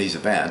in these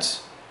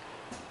events.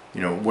 You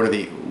know, what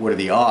are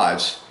the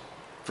odds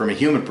from a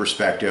human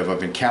perspective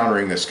of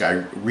encountering this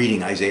guy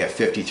reading Isaiah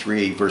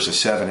 53 verses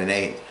 7 and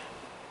 8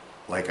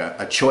 like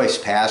a choice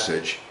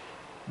passage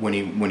when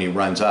he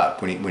runs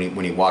up,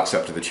 when he walks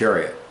up to the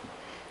chariot.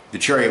 The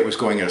chariot was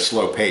going at a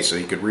slow pace so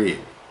he could read.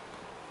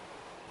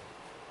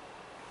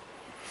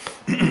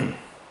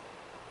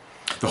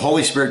 The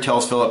Holy Spirit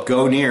tells Philip,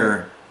 "Go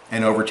near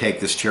and overtake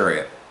this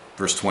chariot."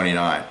 Verse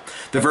 29.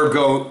 The verb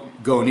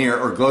go near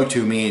or go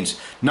to means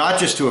not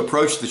just to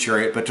approach the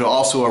chariot, but to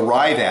also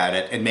arrive at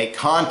it and make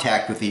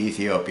contact with the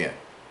Ethiopian.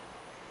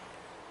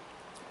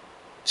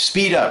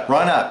 Speed up,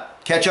 run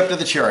up, catch up to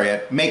the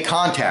chariot, make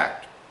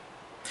contact.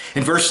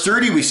 In verse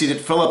 30, we see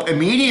that Philip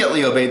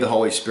immediately obeyed the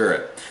Holy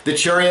Spirit. The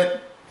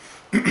chariot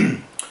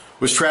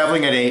was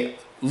traveling at a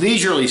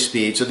leisurely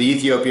speed so the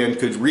Ethiopian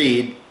could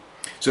read,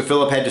 so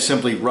Philip had to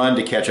simply run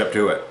to catch up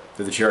to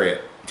the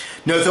chariot.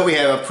 Note that we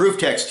have a proof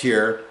text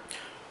here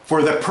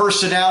for the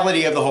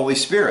personality of the Holy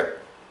Spirit.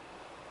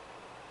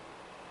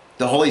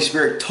 The Holy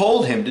Spirit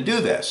told him to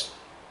do this.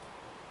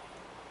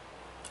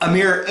 A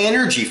mere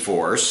energy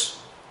force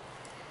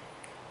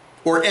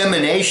or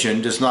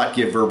emanation does not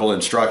give verbal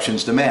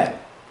instructions to men.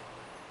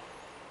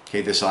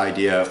 Okay, this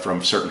idea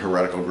from certain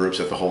heretical groups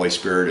that the Holy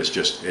Spirit is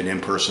just an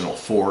impersonal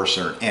force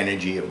or an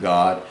energy of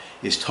God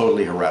is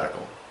totally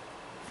heretical.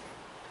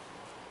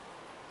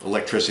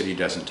 Electricity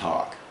doesn't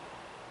talk.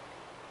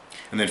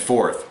 And then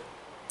fourth,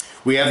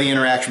 we have the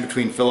interaction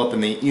between Philip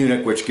and the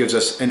eunuch, which gives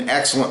us an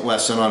excellent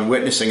lesson on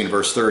witnessing in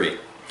verse 30.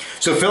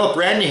 So Philip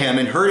ran to him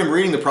and heard him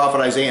reading the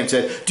prophet Isaiah and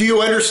said, "Do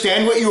you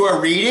understand what you are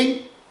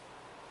reading?"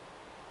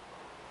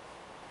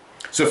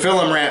 So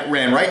Philip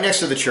ran right next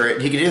to the chariot,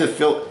 and he could hear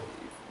the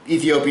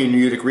Ethiopian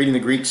eunuch reading the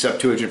Greek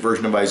Septuagint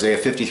version of Isaiah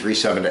 53,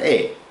 7 to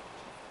 8.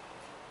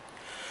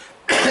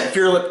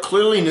 Philip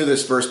clearly knew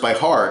this verse by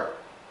heart,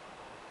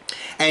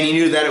 and he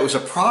knew that it was a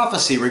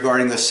prophecy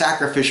regarding the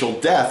sacrificial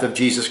death of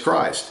Jesus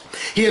Christ.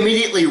 He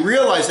immediately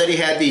realized that he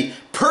had the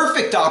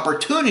perfect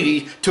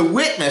opportunity to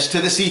witness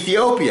to this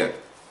Ethiopian.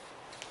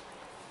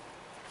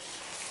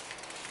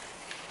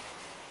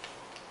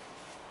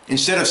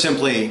 Instead of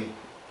simply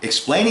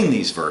explaining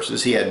these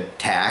verses, he had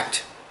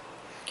tact.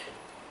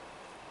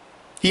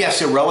 He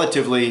asked a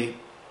relatively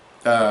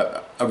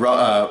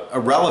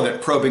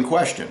relevant probing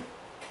question.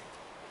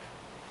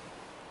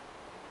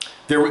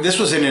 This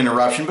was an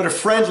interruption, but a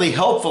friendly,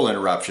 helpful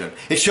interruption.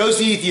 It shows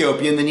the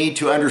Ethiopian the need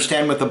to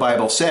understand what the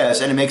Bible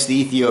says, and it makes the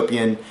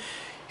Ethiopian's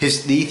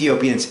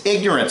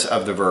ignorance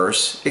of the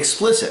verse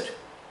explicit.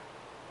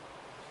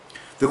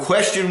 The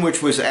question,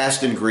 which was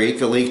asked in Greek,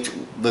 the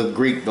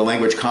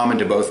language common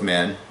to both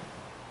men,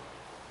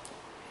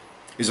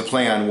 is a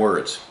play on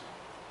words.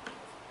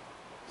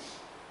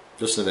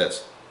 Listen to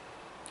this.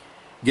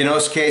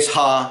 Genoskes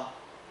ha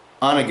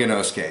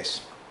anagenoskes.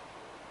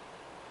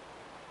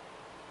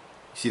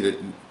 See the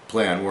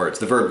play on words.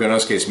 The verb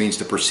genoskes means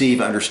to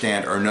perceive,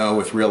 understand, or know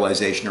with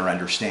realization or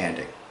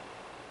understanding.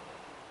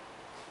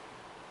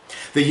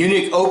 The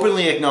eunuch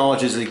openly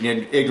acknowledges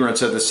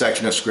ignorance of this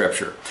section of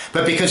Scripture.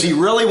 But because he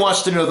really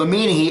wants to know the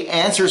meaning, he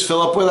answers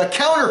Philip with a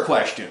counter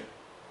question.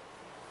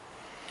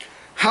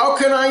 How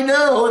can I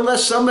know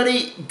unless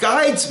somebody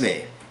guides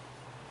me?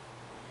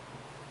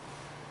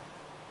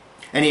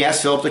 And he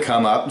asks Philip to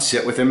come up and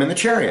sit with him in the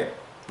chariot.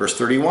 Verse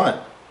 31.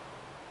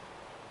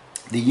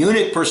 The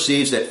eunuch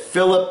perceives that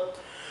Philip,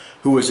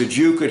 who was a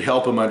Jew, could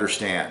help him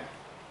understand.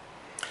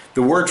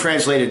 The word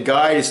translated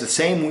guide is the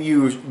same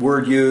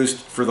word used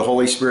for the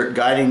Holy Spirit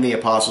guiding the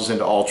apostles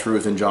into all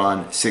truth in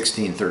John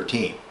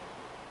 16:13.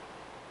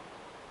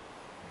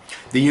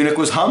 The eunuch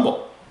was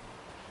humble,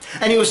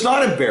 and he was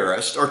not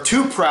embarrassed or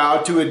too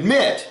proud to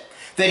admit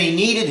that he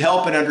needed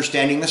help in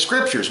understanding the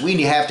Scriptures. We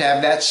have to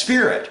have that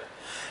spirit.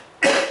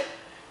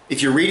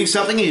 If you're reading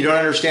something and you don't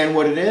understand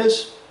what it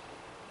is,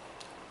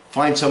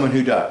 find someone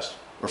who does.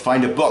 or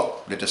find a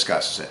book that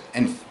discusses it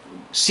and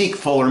seek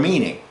fuller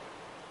meaning.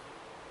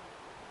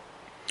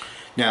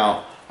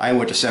 Now, I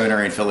went to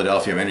seminary in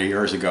Philadelphia many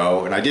years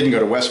ago, and I didn't go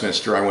to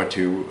Westminster. I went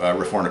to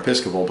Reformed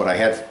Episcopal, but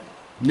I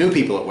knew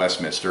people at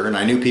Westminster, and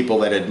I knew people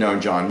that had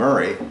known John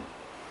Murray.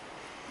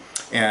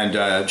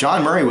 And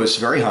John Murray was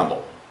very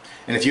humble.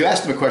 And if you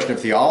asked him a question of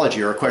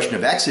theology or a question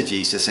of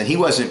exegesis, and he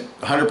wasn't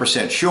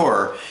 100%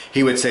 sure,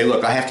 he would say,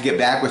 look, I have to get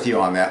back with you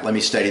on that. Let me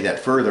study that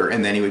further.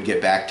 And then he would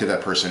get back to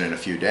that person in a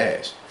few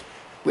days.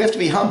 We have to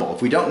be humble.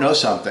 If we don't know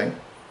something,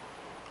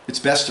 it's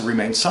best to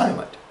remain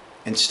silent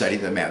and study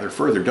the matter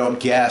further. Don't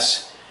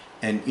guess.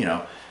 And, you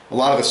know, a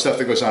lot of the stuff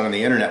that goes on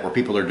the internet where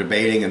people are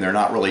debating and they're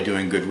not really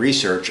doing good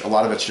research, a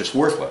lot of it's just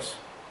worthless.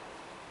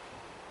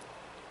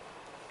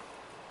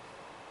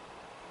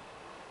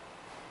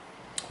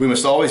 We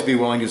must always be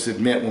willing to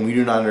submit when we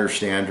do not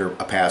understand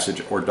a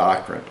passage or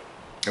doctrine,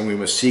 and we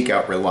must seek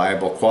out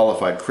reliable,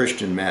 qualified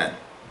Christian men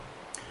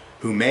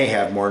who may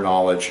have more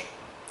knowledge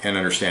and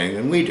understanding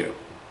than we do.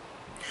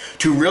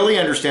 To really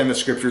understand the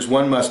Scriptures,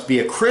 one must be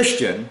a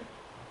Christian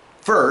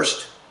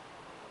first,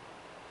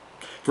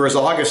 for as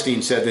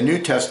Augustine said, the New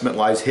Testament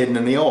lies hidden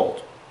in the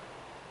Old.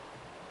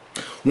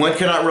 One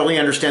cannot really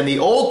understand the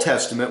Old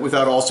Testament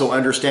without also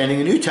understanding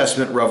the New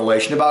Testament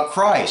revelation about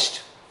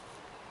Christ.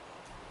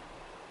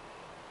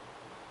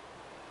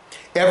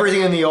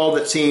 Everything in the Old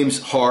that seems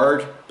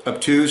hard,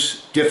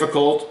 obtuse,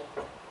 difficult,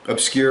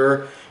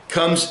 obscure,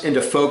 comes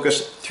into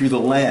focus through the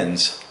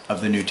lens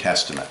of the New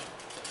Testament.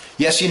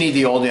 Yes, you need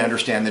the Old to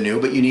understand the New,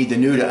 but you need the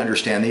New to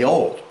understand the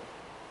Old.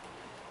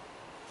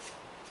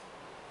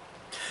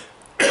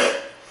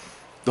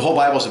 The whole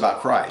Bible is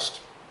about Christ.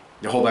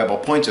 The whole Bible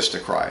points us to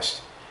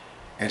Christ.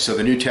 And so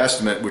the New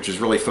Testament, which is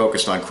really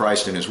focused on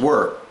Christ and His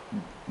work,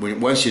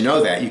 once you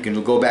know that, you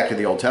can go back to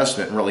the Old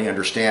Testament and really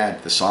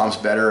understand the Psalms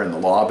better and the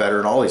law better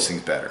and all these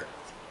things better.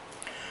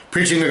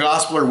 Preaching the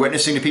gospel or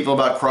witnessing to people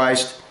about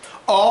Christ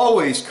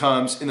always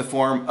comes in the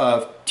form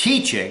of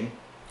teaching,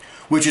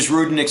 which is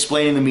rooted in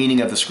explaining the meaning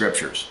of the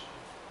Scriptures.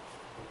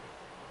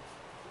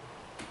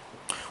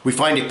 We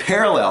find a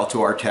parallel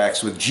to our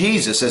text with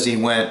Jesus as he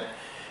met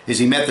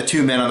the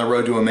two men on the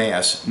road to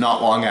Emmaus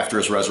not long after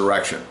his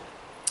resurrection.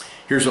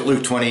 Here's what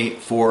Luke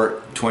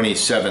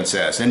 24:27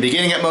 says. And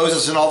beginning at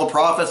Moses and all the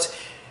prophets,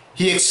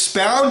 he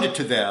expounded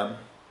to them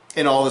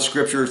in all the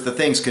Scriptures the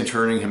things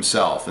concerning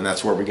himself. And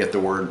that's where we get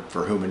the word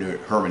for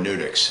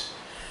hermeneutics,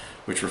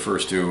 which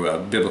refers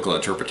to biblical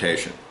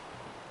interpretation.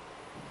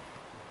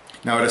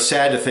 Now, it is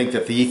sad to think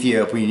that the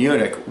Ethiopian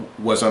eunuch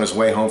was on his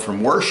way home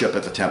from worship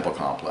at the temple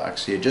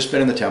complex. He had just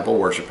been in the temple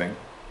worshiping,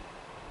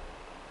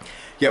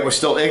 yet was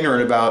still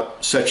ignorant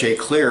about such a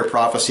clear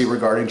prophecy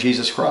regarding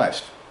Jesus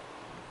Christ.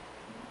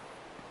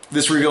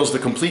 This reveals the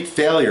complete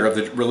failure of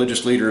the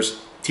religious leaders,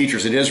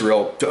 teachers in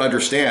Israel to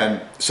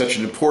understand such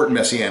an important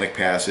messianic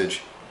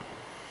passage,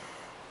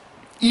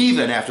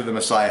 even after the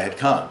Messiah had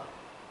come.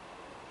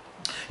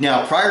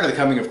 Now, prior to the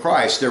coming of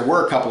Christ, there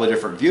were a couple of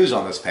different views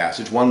on this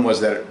passage. One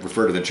was that it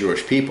referred to the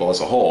Jewish people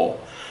as a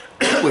whole,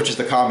 which is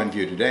the common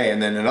view today.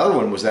 And then another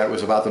one was that it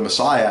was about the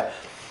Messiah,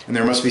 and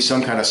there must be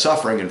some kind of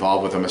suffering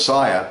involved with the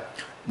Messiah.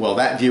 Well,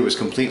 that view was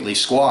completely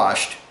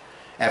squashed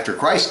after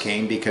Christ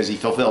came because he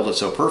fulfilled it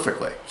so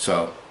perfectly.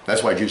 So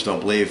that's why Jews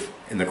don't believe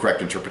in the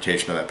correct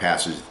interpretation of that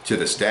passage to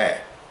this day.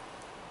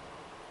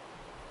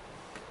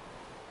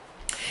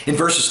 In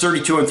verses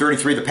 32 and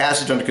 33, the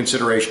passage under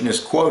consideration is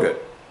quoted.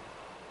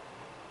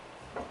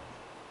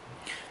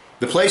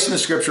 The place in the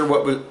Scripture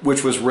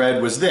which was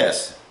read was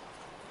this.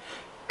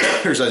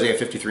 Here's Isaiah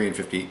 53 and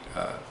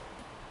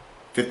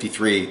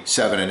 53,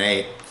 7 and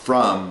 8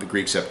 from the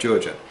Greek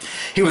Septuagint.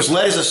 He was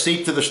led as a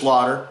sheep to the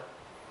slaughter,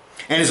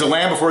 and as a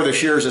lamb before the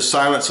shearers is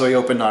silent, so he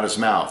opened not his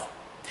mouth.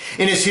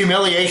 In his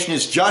humiliation,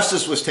 his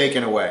justice was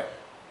taken away.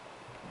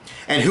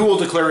 And who will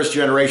declare his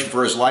generation?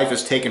 For his life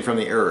is taken from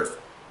the earth.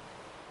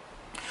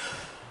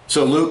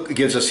 So Luke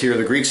gives us here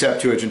the Greek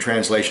Septuagint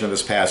translation of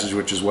this passage,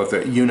 which is what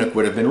the eunuch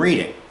would have been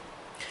reading.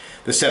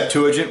 The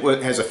Septuagint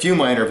has a few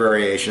minor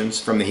variations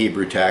from the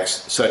Hebrew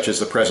text, such as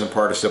the present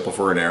participle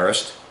for an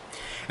aorist,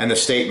 and the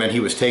statement he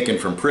was taken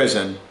from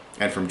prison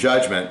and from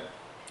judgment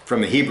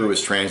from the Hebrew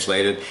is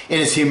translated, in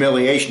his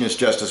humiliation his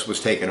justice was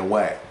taken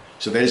away.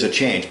 So that is a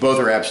change. Both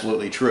are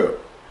absolutely true,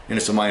 and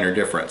it's a minor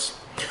difference.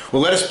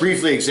 Well, let us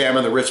briefly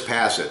examine the rich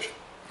passage.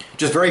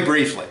 Just very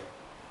briefly.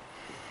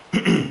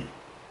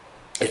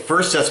 It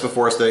first sets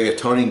before us the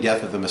atoning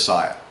death of the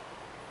Messiah,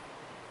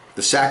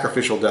 the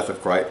sacrificial death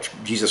of Christ,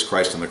 Jesus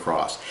Christ on the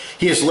cross.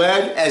 He is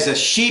led as a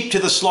sheep to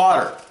the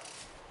slaughter.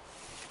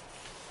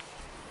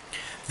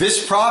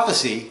 This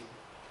prophecy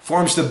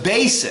forms the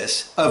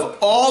basis of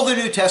all the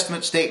New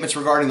Testament statements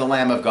regarding the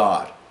Lamb of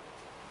God.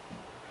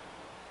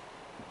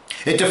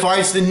 It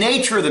defines the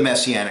nature of the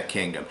Messianic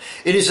kingdom.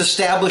 It is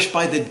established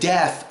by the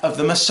death of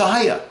the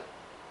Messiah.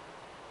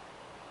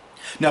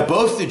 Now,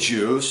 both the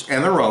Jews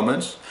and the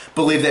Romans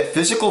believed that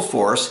physical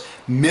force,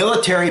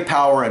 military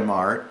power and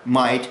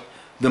might,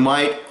 the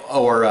might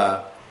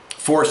or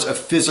force of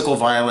physical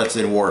violence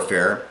in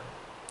warfare,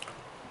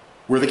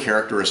 were the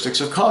characteristics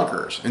of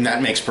conquerors. And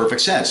that makes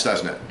perfect sense,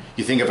 doesn't it?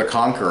 You think of a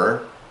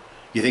conqueror,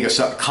 you think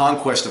of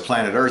conquest of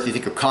planet Earth, you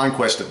think of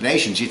conquest of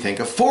nations, you think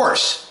of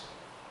force.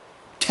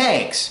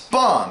 Tanks,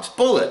 bombs,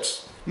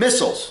 bullets,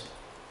 missiles.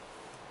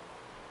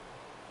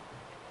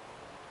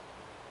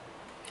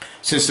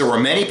 Since there were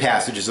many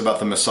passages about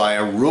the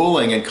Messiah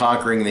ruling and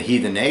conquering the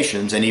heathen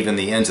nations and even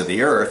the ends of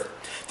the earth,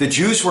 the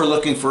Jews were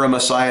looking for a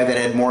Messiah that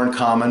had more in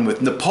common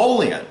with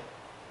Napoleon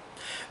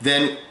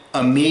than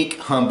a meek,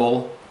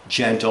 humble,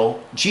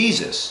 gentle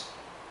Jesus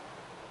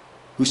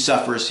who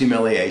suffers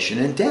humiliation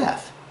and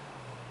death.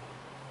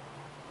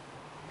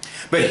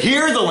 But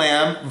here the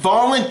Lamb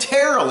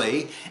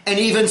voluntarily and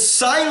even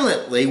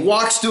silently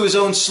walks to his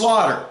own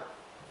slaughter.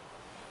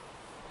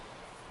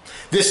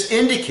 This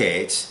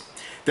indicates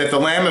that the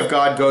Lamb of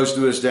God goes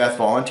to his death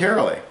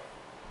voluntarily.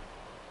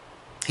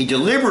 He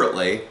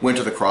deliberately went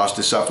to the cross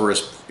to suffer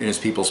in his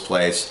people's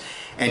place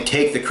and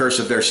take the curse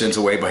of their sins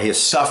away by his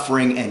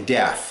suffering and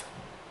death.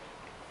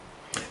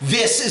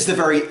 This is the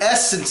very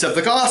essence of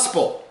the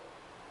gospel.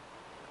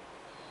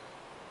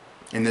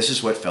 And this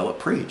is what Philip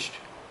preached.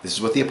 This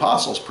is what the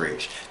apostles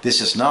preached.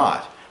 This is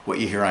not what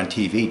you hear on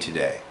TV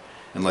today,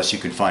 unless you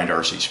can find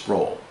R.C.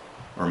 Sproul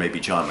or maybe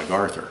John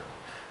MacArthur.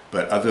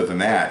 But other than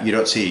that, you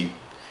don't see.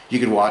 You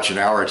could watch an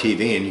hour of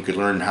TV and you could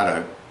learn how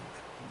to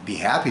be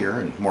happier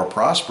and more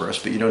prosperous,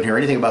 but you don't hear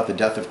anything about the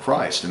death of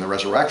Christ and the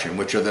resurrection,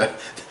 which are the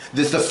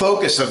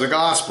focus of the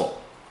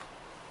gospel.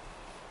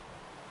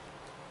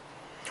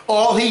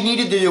 All he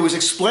needed to do was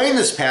explain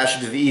this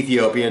passage to the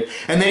Ethiopian,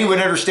 and then he would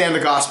understand the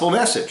gospel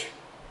message.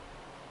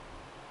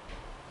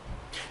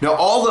 Now,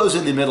 all those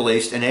in the Middle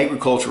East and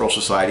agricultural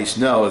societies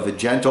know of the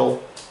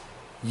gentle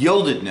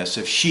yieldedness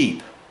of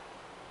sheep.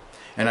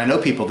 And I know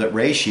people that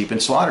raise sheep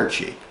and slaughter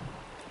sheep.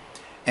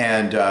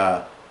 And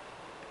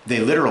they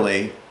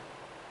literally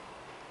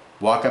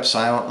walk up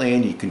silently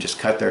and you can just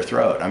cut their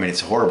throat. I mean,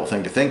 it's a horrible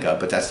thing to think of,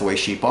 but that's the way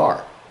sheep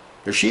are.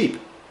 They're sheep.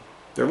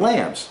 They're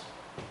lambs.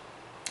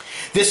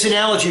 This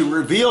analogy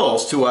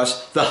reveals to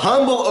us the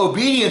humble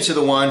obedience of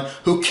the one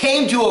who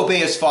came to obey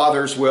his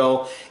Father's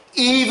will,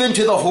 even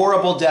to the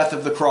horrible death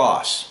of the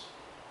cross.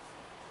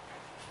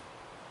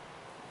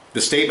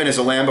 The statement, as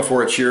a lamb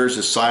before its shearers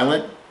is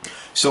silent,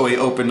 so he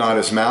opened not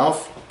his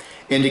mouth,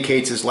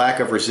 indicates his lack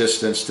of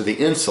resistance to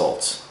the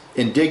insults,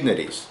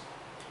 indignities,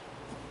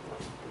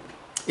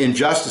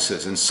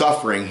 injustices, and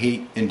suffering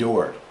he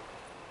endured.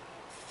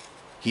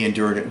 He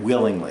endured it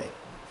willingly.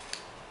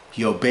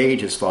 He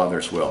obeyed his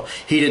Father's will.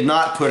 He did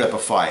not put up a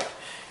fight.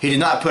 He did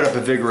not put up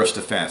a vigorous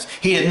defense.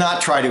 He did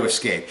not try to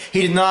escape.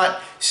 He did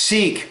not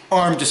seek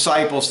armed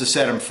disciples to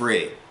set him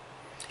free.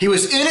 He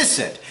was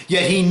innocent,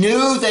 yet he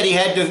knew that he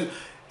had to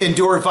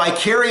endure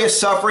vicarious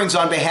sufferings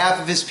on behalf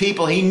of his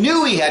people. He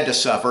knew he had to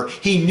suffer.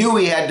 He knew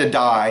he had to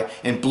die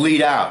and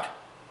bleed out.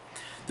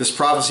 This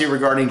prophecy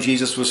regarding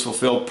Jesus was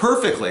fulfilled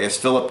perfectly, as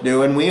Philip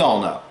knew and we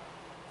all know.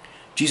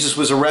 Jesus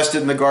was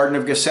arrested in the Garden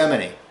of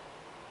Gethsemane,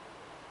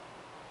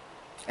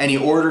 and he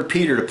ordered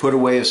Peter to put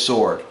away his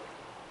sword.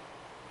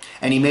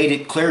 And he made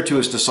it clear to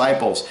his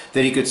disciples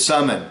that he could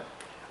summon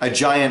a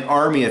giant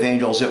army of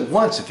angels at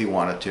once if he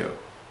wanted to.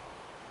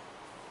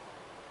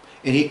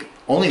 And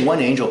only one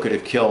angel could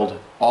have killed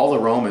all the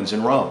Romans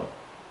in Rome.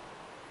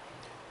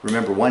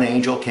 Remember, one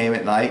angel came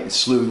at night and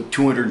slew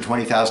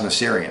 220,000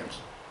 Assyrians.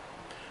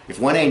 If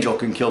one angel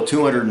can kill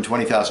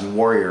 220,000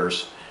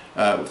 warriors,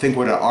 think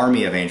what an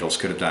army of angels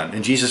could have done.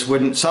 And Jesus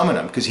wouldn't summon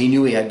them because he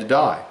knew he had to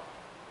die.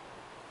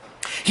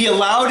 He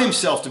allowed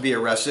himself to be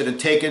arrested and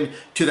taken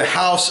to the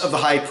house of the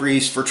high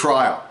priest for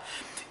trial.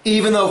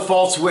 Even though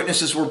false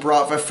witnesses were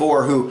brought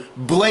before who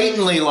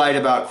blatantly lied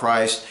about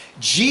Christ,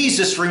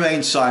 Jesus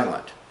remained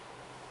silent.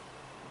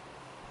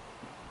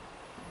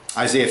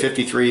 Isaiah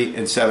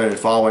 53:7 and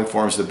following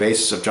forms the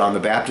basis of John the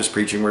Baptist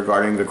preaching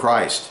regarding the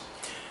Christ.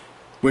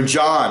 When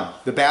John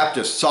the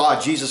Baptist saw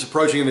Jesus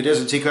approaching in the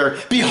distance, he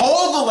declared,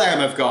 "Behold the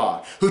Lamb of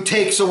God who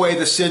takes away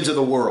the sins of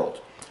the world."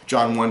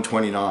 John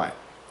 1:29.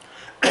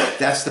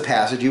 That's the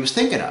passage he was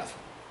thinking of.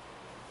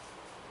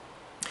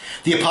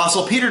 The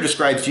Apostle Peter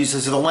describes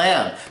Jesus as a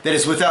lamb that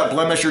is without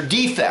blemish or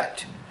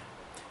defect.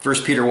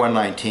 1 Peter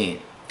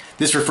 1:19.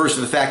 This refers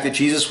to the fact that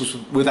Jesus was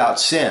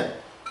without sin,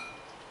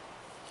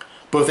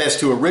 both as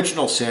to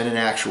original sin and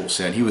actual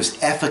sin. He was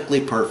ethically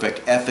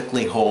perfect,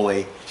 ethically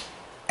holy,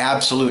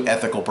 absolute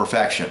ethical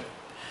perfection.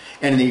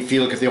 And if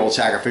you look at the old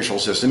sacrificial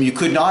system, you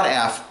could not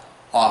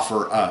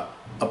offer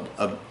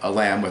a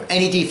lamb with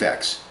any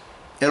defects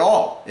at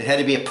all. It had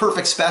to be a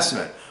perfect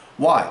specimen.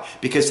 Why?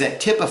 Because that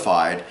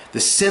typified the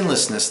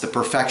sinlessness, the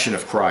perfection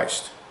of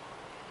Christ.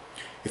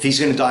 If he's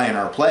going to die in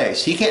our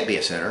place, he can't be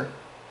a sinner.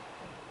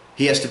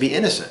 He has to be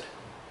innocent.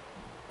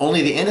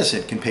 Only the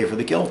innocent can pay for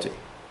the guilty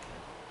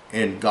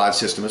in God's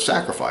system of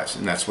sacrifice.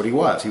 And that's what he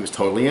was. He was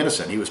totally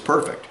innocent. He was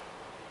perfect.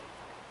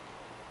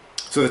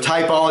 So the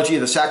typology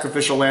of the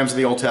sacrificial lambs of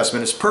the Old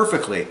Testament is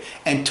perfectly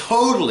and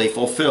totally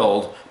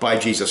fulfilled by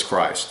Jesus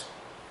Christ.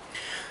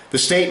 The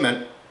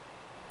statement,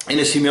 in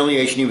his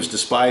humiliation he was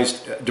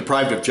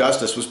deprived of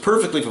justice, was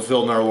perfectly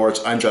fulfilled in our Lord's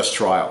unjust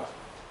trial.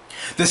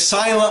 The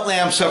silent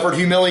lamb suffered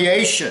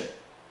humiliation.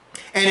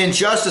 and in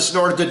justice in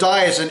order to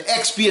die as an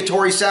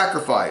expiatory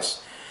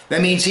sacrifice.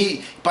 That means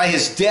by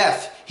his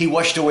death, he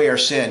washed away our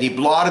sin. He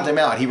blotted them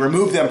out. He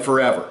removed them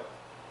forever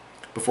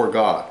before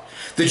God.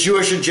 The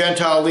Jewish and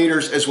Gentile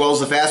leaders, as well as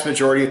the vast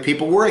majority of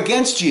people, were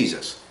against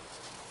Jesus.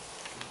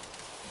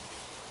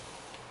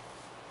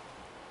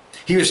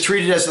 He was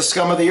treated as the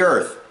scum of the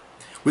earth,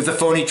 with the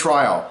phony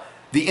trial,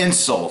 the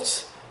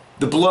insults,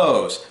 the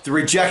blows, the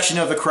rejection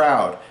of the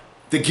crowd,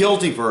 the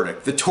guilty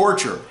verdict, the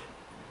torture,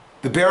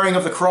 the bearing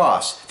of the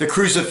cross, the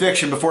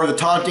crucifixion before the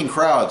taunting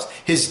crowds,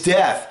 his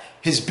death,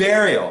 his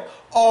burial,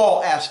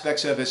 all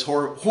aspects of his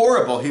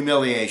horrible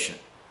humiliation.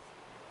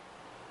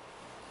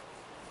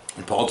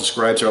 And Paul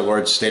describes our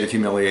Lord's state of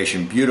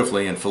humiliation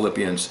beautifully in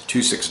Philippians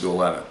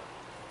 2:6-11.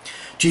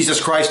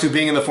 Jesus Christ, who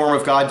being in the form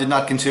of God, did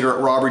not consider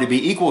it robbery to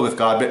be equal with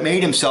God, but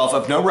made himself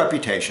of no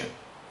reputation,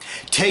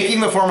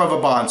 taking the form of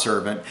a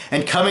bondservant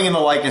and coming in the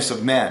likeness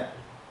of men.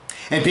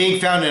 And being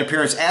found in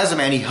appearance as a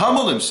man, he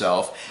humbled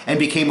himself and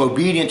became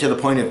obedient to the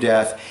point of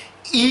death,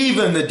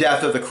 even the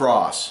death of the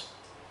cross.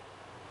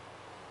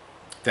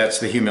 That's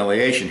the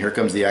humiliation. Here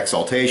comes the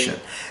exaltation.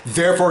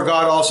 Therefore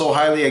God also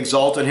highly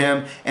exalted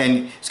him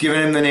and has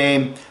given him the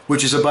name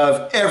which is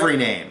above every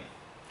name,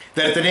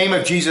 that at the name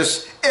of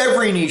Jesus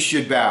every knee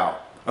should bow,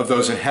 of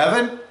those in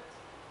heaven,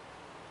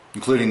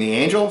 including the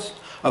angels,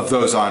 of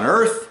those on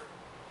earth,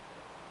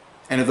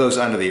 and of those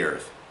under the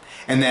earth,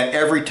 and that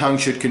every tongue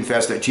should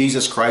confess that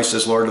Jesus Christ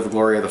is Lord, of the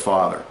glory of the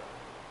Father.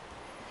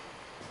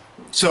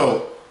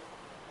 So,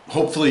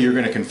 hopefully you're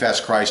going to confess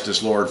Christ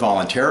as Lord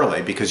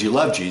voluntarily because you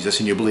love Jesus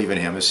and you believe in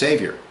him as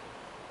Savior.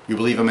 You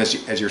believe him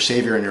as your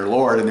Savior and your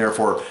Lord, and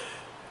therefore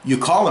you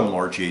call him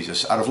Lord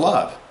Jesus out of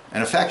love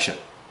and affection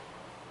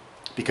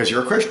because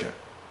you're a Christian.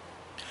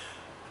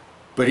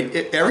 But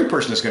every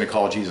person is going to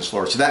call Jesus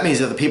Lord. So that means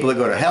that the people that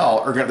go to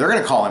hell, they're going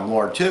to call him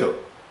Lord too.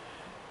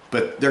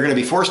 But they're going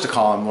to be forced to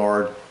call him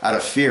Lord out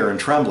of fear and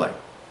trembling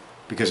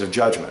because of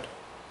judgment.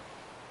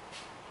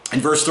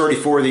 In verse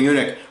 34, the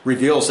eunuch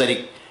reveals that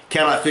he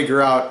cannot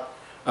figure out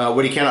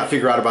what he cannot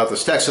figure out about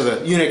this text. So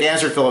the eunuch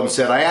answered Philip and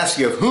said, I ask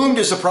you, of whom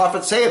does the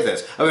prophet say of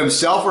this? Of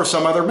himself or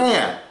some other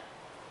man?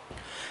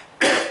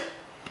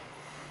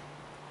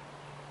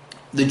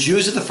 The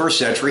Jews of the first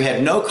century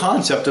had no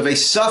concept of a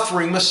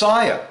suffering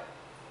Messiah.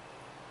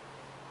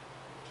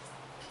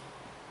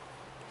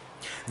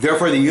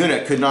 Therefore, the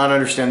eunuch could not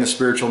understand the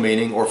spiritual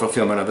meaning or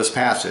fulfillment of this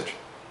passage.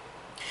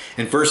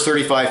 In verse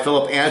 35,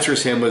 Philip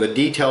answers him with a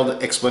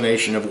detailed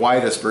explanation of why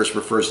this verse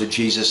refers to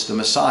Jesus, the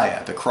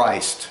Messiah, the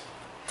Christ.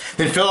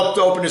 Then Philip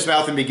opened his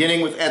mouth and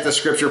beginning at the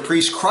scripture,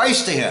 preached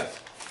Christ to him.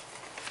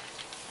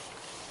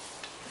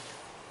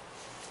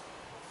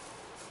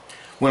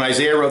 When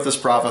Isaiah wrote this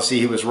prophecy,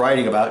 he was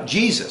writing about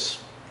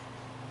Jesus.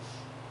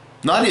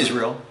 Not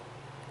Israel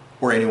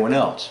or anyone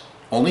else,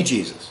 only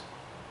Jesus.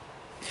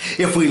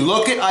 If we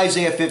look at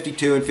Isaiah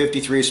 52 and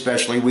 53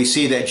 especially, we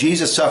see that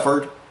Jesus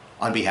suffered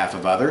on behalf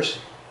of others.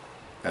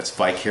 That's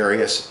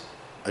vicarious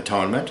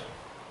atonement.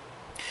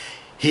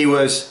 He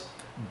was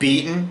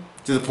beaten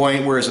to the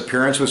point where his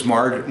appearance was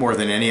marred more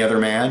than any other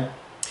man.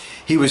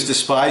 He was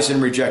despised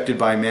and rejected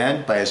by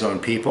men, by his own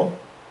people.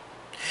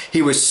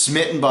 He was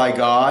smitten by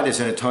God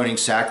as an atoning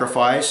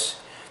sacrifice.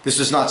 This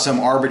is not some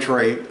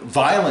arbitrary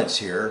violence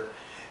here.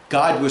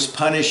 God was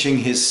punishing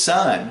his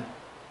son,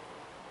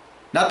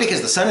 not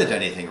because the son had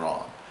done anything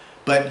wrong,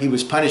 but he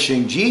was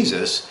punishing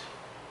Jesus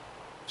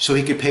so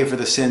he could pay for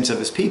the sins of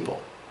his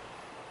people.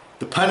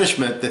 The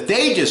punishment that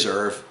they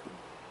deserve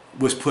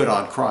was put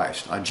on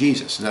Christ, on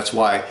Jesus. And that's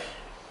why,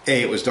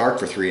 A, it was dark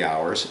for 3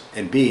 hours,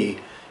 and B,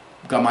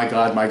 God, my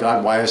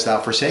God, why hast thou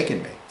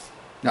forsaken me?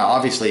 Now,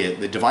 obviously,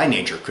 the divine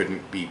nature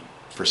couldn't be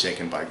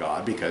forsaken by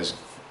God because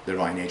the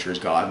divine nature is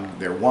God and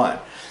they're one.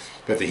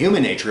 But the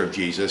human nature of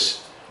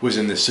Jesus was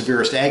in the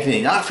severest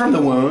agony, not from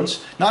the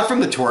wounds, not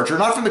from the torture,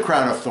 not from the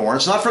crown of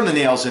thorns, not from the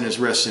nails in his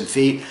wrists and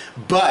feet,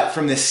 but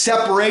from this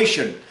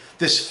separation,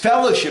 this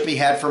fellowship he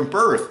had from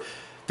birth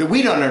that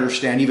we don't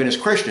understand even as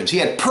Christians. He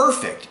had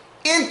perfect,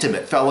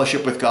 intimate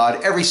fellowship with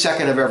God every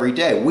second of every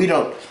day.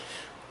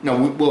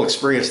 We'll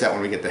experience that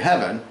when we get to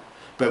heaven,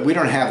 but we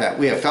don't have that.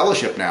 We have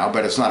fellowship now,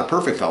 but it's not a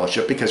perfect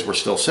fellowship because we're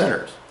still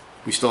sinners.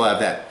 We still have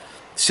that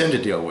sin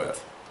to deal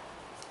with.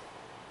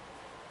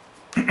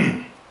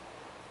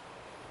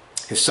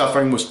 His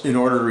suffering was in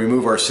order to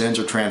remove our sins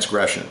or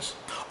transgressions.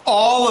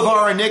 All of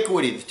our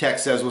iniquity, the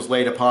text says, was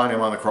laid upon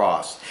him on the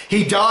cross.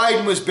 He died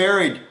and was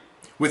buried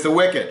with the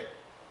wicked.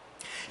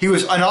 He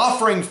was an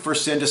offering for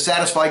sin to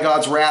satisfy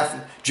God's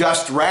wrath,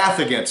 just wrath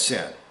against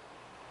sin.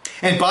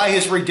 And by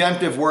his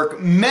redemptive work,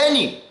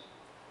 many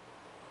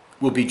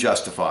will be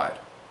justified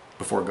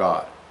before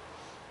God.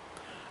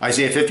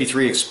 Isaiah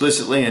 53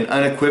 explicitly and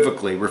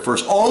unequivocally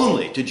refers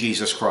only to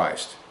Jesus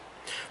Christ.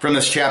 From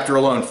this chapter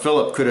alone,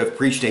 Philip could have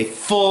preached a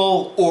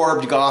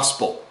full-orbed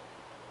gospel.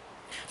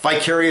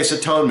 Vicarious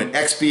atonement,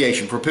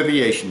 expiation,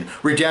 propitiation,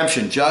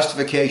 redemption,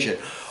 justification.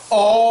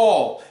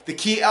 All the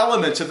key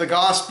elements of the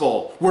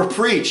gospel were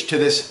preached to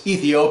this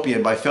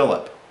Ethiopian by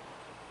Philip.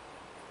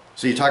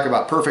 So you talk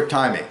about perfect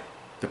timing,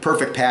 the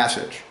perfect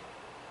passage.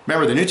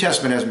 Remember, the New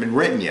Testament hasn't been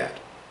written yet.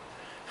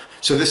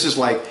 So this is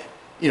like,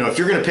 you know, if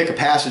you're going to pick a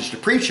passage to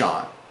preach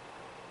on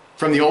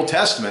from the Old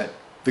Testament,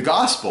 the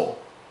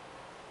gospel,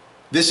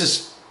 this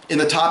is in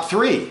the top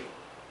 3,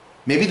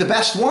 maybe the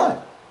best one.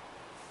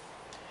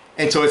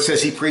 And so it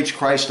says he preached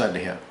Christ unto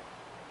him.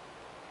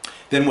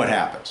 Then what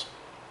happens?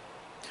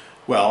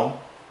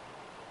 Well,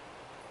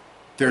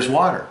 there's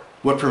water.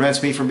 What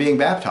prevents me from being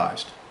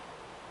baptized?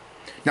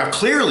 Now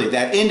clearly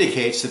that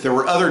indicates that there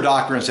were other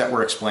doctrines that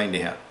were explained to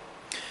him.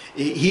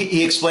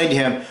 He explained to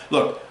him,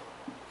 look,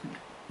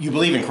 you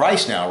believe in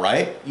Christ now,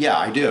 right? Yeah,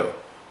 I do.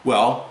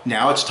 Well,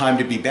 now it's time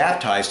to be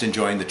baptized and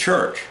join the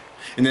church.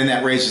 And then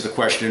that raises the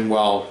question,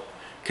 well,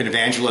 can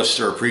evangelists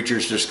or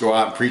preachers just go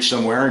out and preach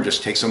somewhere and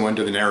just take someone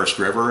to the nearest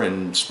river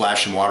and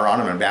splash some water on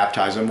them and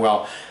baptize them?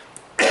 Well,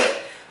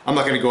 I'm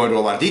not going to go into a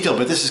lot of detail,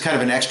 but this is kind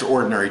of an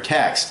extraordinary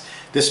text.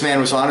 This man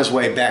was on his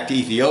way back to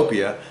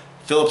Ethiopia.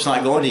 Philip's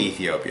not going to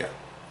Ethiopia.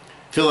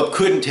 Philip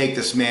couldn't take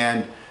this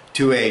man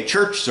to a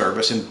church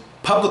service and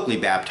publicly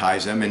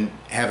baptize him and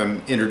have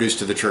him introduced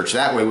to the church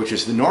that way, which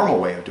is the normal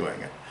way of doing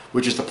it,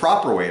 which is the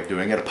proper way of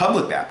doing it, a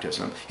public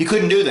baptism. He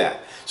couldn't do that.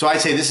 So I'd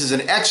say this is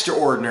an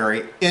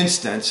extraordinary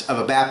instance of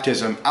a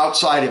baptism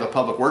outside of a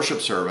public worship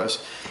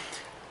service.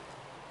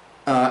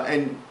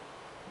 And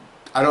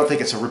I don't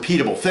think it's a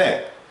repeatable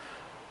thing.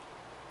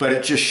 But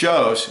it just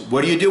shows,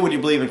 what do you do when you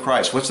believe in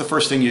Christ? What's the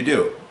first thing you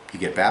do? You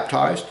get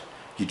baptized,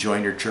 you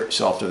join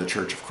yourself to the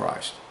Church of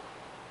Christ.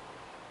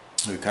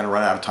 We've kind of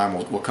run out of time.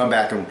 We'll come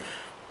back, and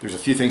there's a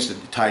few things to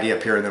tidy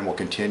up here, and then we'll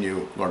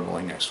continue, Lord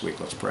willing, next week.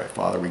 Let's pray.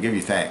 Father, we give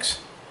you thanks.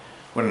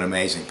 What an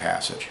amazing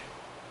passage.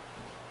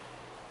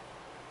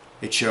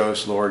 It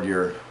shows, Lord,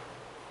 your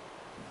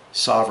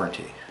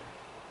sovereignty,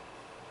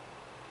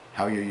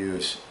 how you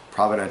use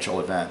providential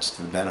events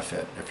to the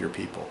benefit of your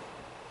people.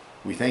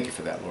 We thank you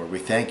for that, Lord. We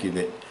thank you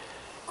that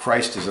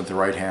Christ is at the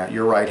right hand,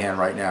 your right hand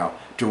right now,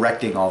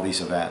 directing all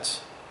these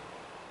events.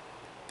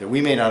 That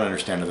we may not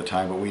understand at the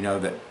time, but we know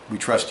that we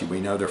trust you.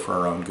 We know they're for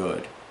our own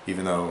good,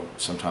 even though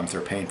sometimes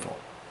they're painful.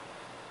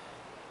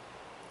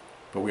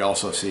 But we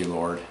also see,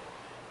 Lord,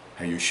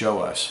 how you show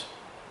us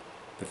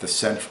that the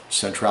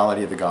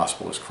centrality of the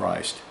gospel is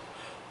Christ.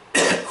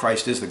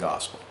 Christ is the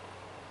gospel.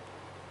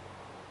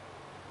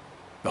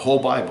 The whole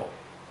Bible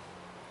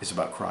is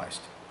about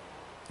Christ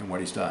and what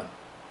he's done.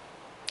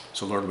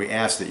 So Lord, we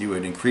ask that you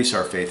would increase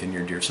our faith in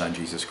your dear Son,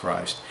 Jesus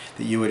Christ,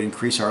 that you would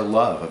increase our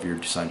love of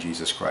your Son,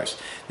 Jesus Christ,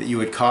 that you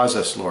would cause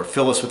us, Lord,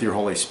 fill us with your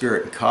Holy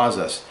Spirit and cause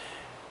us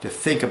to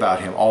think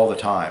about him all the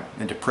time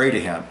and to pray to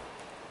him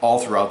all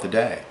throughout the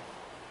day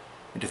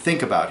and to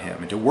think about him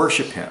and to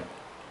worship him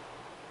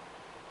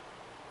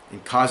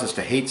and cause us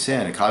to hate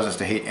sin and cause us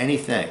to hate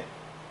anything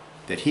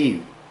that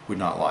he would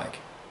not like,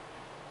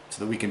 so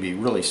that we can be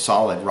really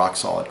solid,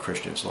 rock-solid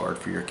Christians, Lord,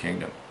 for your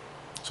kingdom.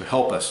 So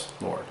help us,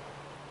 Lord,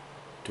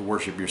 to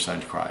worship your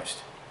Son Christ.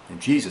 In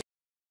Jesus'